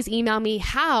will always email me,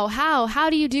 how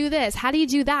do you do this? How do you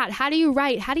do that? How do you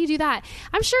write? How do you do that?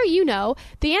 I'm sure you know.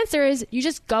 The answer is you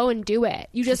just go and do it.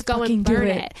 You just go and learn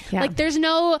it. Yeah.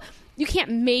 Like, you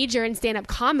can't major in stand-up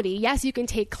comedy. Yes, you can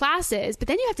take classes, but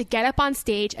then you have to get up on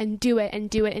stage and do it and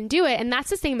do it and do it. And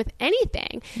that's the same with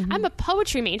anything. Mm-hmm. I'm a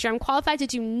poetry major. I'm qualified to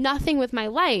do nothing with my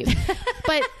life.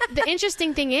 But the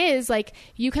interesting thing is, like,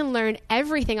 you can learn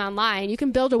everything online. You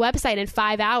can build a website in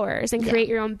 5 hours and create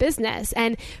your own business,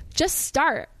 and just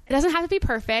start. It doesn't have to be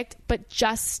perfect, but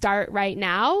just start right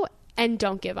now and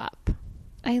don't give up.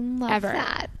 I love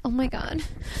that. Oh my God.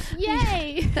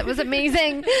 Yay. That was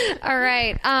amazing. All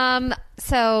right.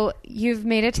 So you've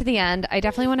made it to the end. I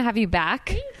definitely want to have you back.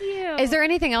 Thank you. Is there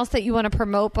anything else that you want to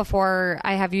promote before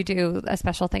I have you do a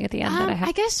special thing at the end?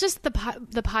 I guess just the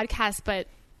podcast, but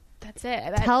that's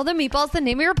it. Tell the meatballs the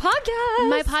name of your podcast.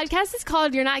 My podcast is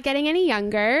called You're Not Getting Any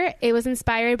Younger. It was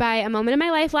inspired by a moment in my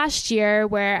life last year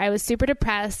where I was super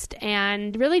depressed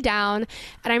and really down.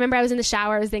 And I remember I was in the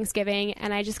shower, it was Thanksgiving,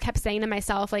 and I just kept saying to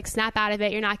myself, like, snap out of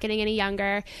it. You're not getting any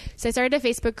younger. So I started a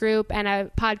Facebook group and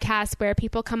a podcast where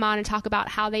people come on and talk about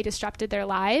how they disrupted their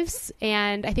lives.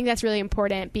 And I think that's really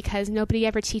important, because nobody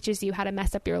ever teaches you how to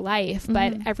mess up your life,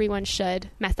 but everyone should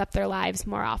mess up their lives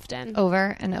more often.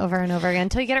 Over and over and over again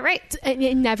until you get it right.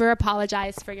 And never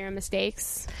apologize for your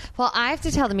mistakes. Well, I have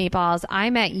to tell the meatballs, I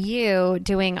met you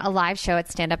doing a live show at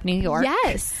Stand Up New York.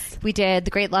 Yes. We did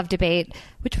the Great Love Debate,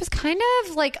 which was kind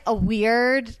of like a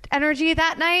weird energy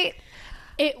that night.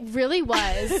 It really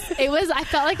was. I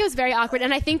felt like it was very awkward.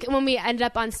 And I think when we ended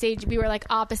up on stage, we were like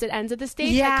opposite ends of the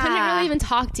stage. Yeah. I couldn't really even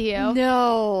talk to you.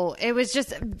 No, it was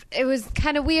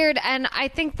kind of weird. And I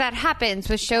think that happens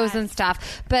with shows and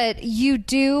stuff. But you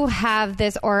do have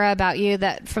this aura about you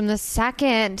that from the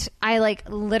second I like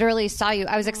literally saw you,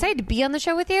 I was excited to be on the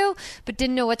show with you, but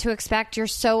didn't know what to expect. You're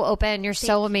so open. You're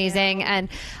so amazing. And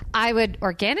I would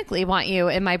organically want you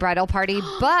in my bridal party,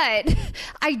 but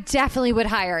I definitely would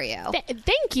hire you.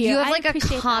 Thank you. You have I like a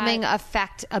appreciate calming that.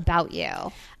 effect about you.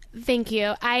 Thank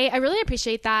you. I really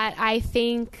appreciate that. I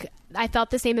think I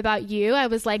felt the same about you. I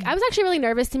was actually really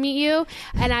nervous to meet you.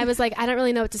 And I was like, I don't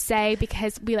really know what to say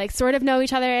because we like sort of know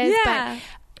each other. But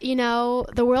you know,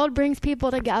 the world brings people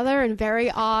together in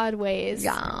very odd ways.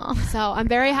 Yeah. So I'm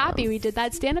very happy we did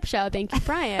that stand-up show. Thank you,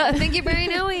 Brian. Thank you, Brian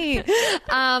Noe.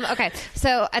 Okay,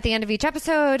 so at the end of each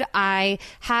episode, I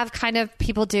have kind of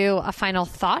people do a final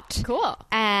thought. Cool.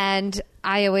 And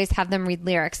I always have them read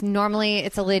lyrics. Normally,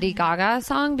 it's a Lady Gaga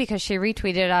song because she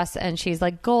retweeted us and she's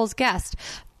like, goals guest.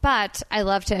 But I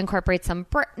love to incorporate some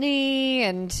Britney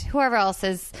and whoever else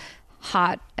is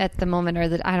hot at the moment, or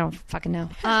that I don't fucking know.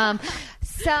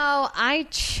 So I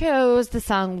chose the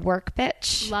song Work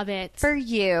Bitch. Love it. For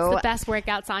you. It's the best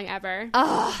workout song ever.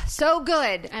 Oh, so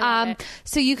good. I love it.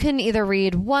 So you can either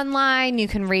read one line, you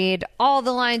can read all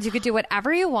the lines, you could do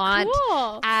whatever you want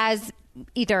as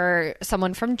either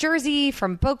someone from Jersey,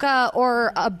 from Boca,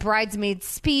 or a bridesmaid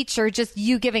speech, or just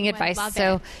you giving advice. love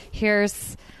So it.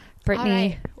 here's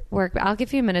Brittany All Work. I'll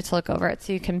give you a minute to look over it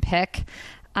so you can pick.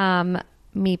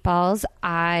 Meatballs,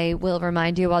 I will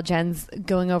remind you while Jen's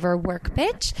going over Work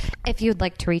Bitch. If you'd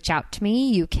like to reach out to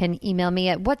me, you can email me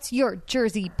at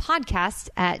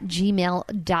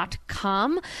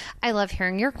whatsyourjerseypodcast@gmail.com. I love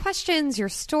hearing your questions, your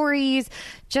stories.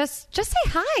 Just say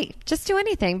hi. Just do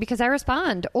anything because I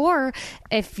respond. Or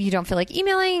if you don't feel like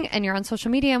emailing and you're on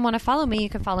social media and want to follow me, you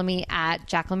can follow me at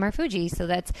Jacqueline Marfuji. So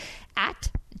that's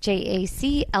at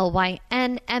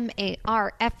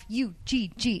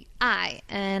JACLYNMARFUGGI,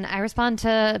 and I respond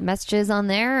to messages on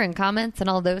there and comments and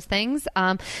all those things.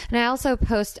 And I also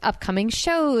post upcoming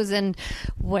shows and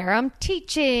where I'm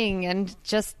teaching and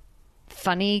just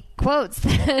funny quotes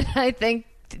that I think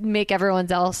make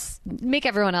everyone else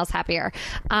happier.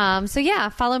 So yeah,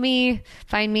 follow me,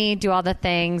 find me, do all the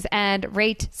things, and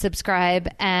rate, subscribe,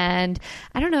 and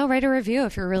I don't know, write a review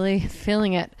if you're really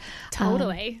feeling it.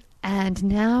 Totally. And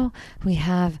now we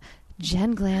have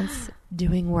Jen Glantz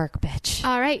doing Work Bitch.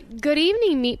 All right. Good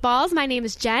evening, Meatballs. My name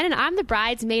is Jen, and I'm the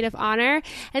bridesmaid of honor.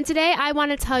 And today I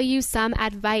want to tell you some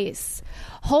advice.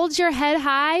 Hold your head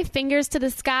high, fingers to the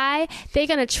sky. They're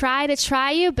going to try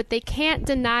you, but they can't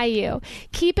deny you.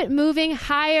 Keep it moving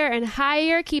higher and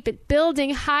higher. Keep it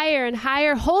building higher and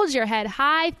higher. Hold your head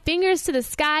high, fingers to the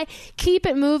sky. Keep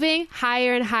it moving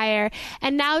higher and higher.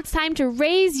 And now it's time to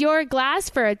raise your glass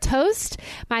for a toast.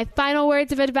 My final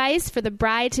words of advice for the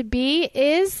bride-to-be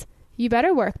is, you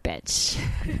better work, bitch.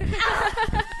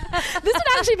 This would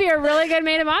actually be a really good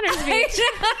maid of honor speech.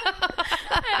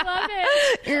 I love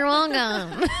it. You're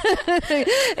welcome.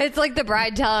 It's like the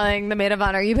bride telling the maid of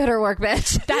honor, you better work,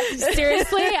 bitch.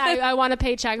 Seriously, I want a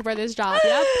paycheck for this job.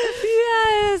 Yep.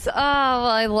 Yes. Oh, well,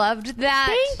 I loved that.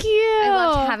 Thank you. I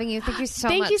loved having you. Thank you so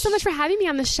much. Thank you so much for having me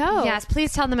on the show. Yes,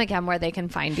 please tell them again where they can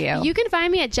find you. You can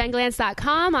find me at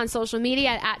jenglantz.com, on social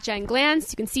media at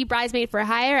jenglantz. You can see Bridesmaid for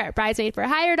Hire at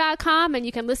bridesmaidforhire.com, and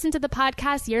you can listen to the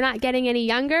podcast You're Not Getting Any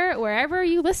Younger wherever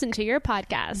you listen to your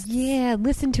podcast. Yeah,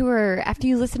 listen to her after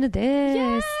you listen to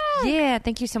this. Yeah,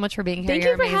 thank you so much for being here. Thank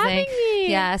You're you for amazing. having me.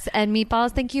 Yes, and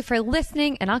Meatballs, thank you for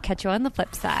listening, and I'll catch you on the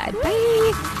flip side.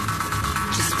 Bye.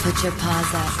 Just put your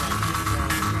paws up,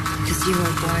 'cause you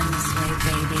were born this way,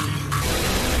 baby.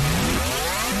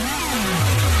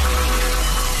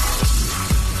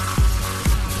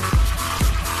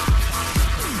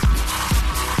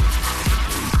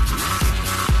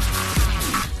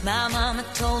 My mama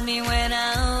told me when I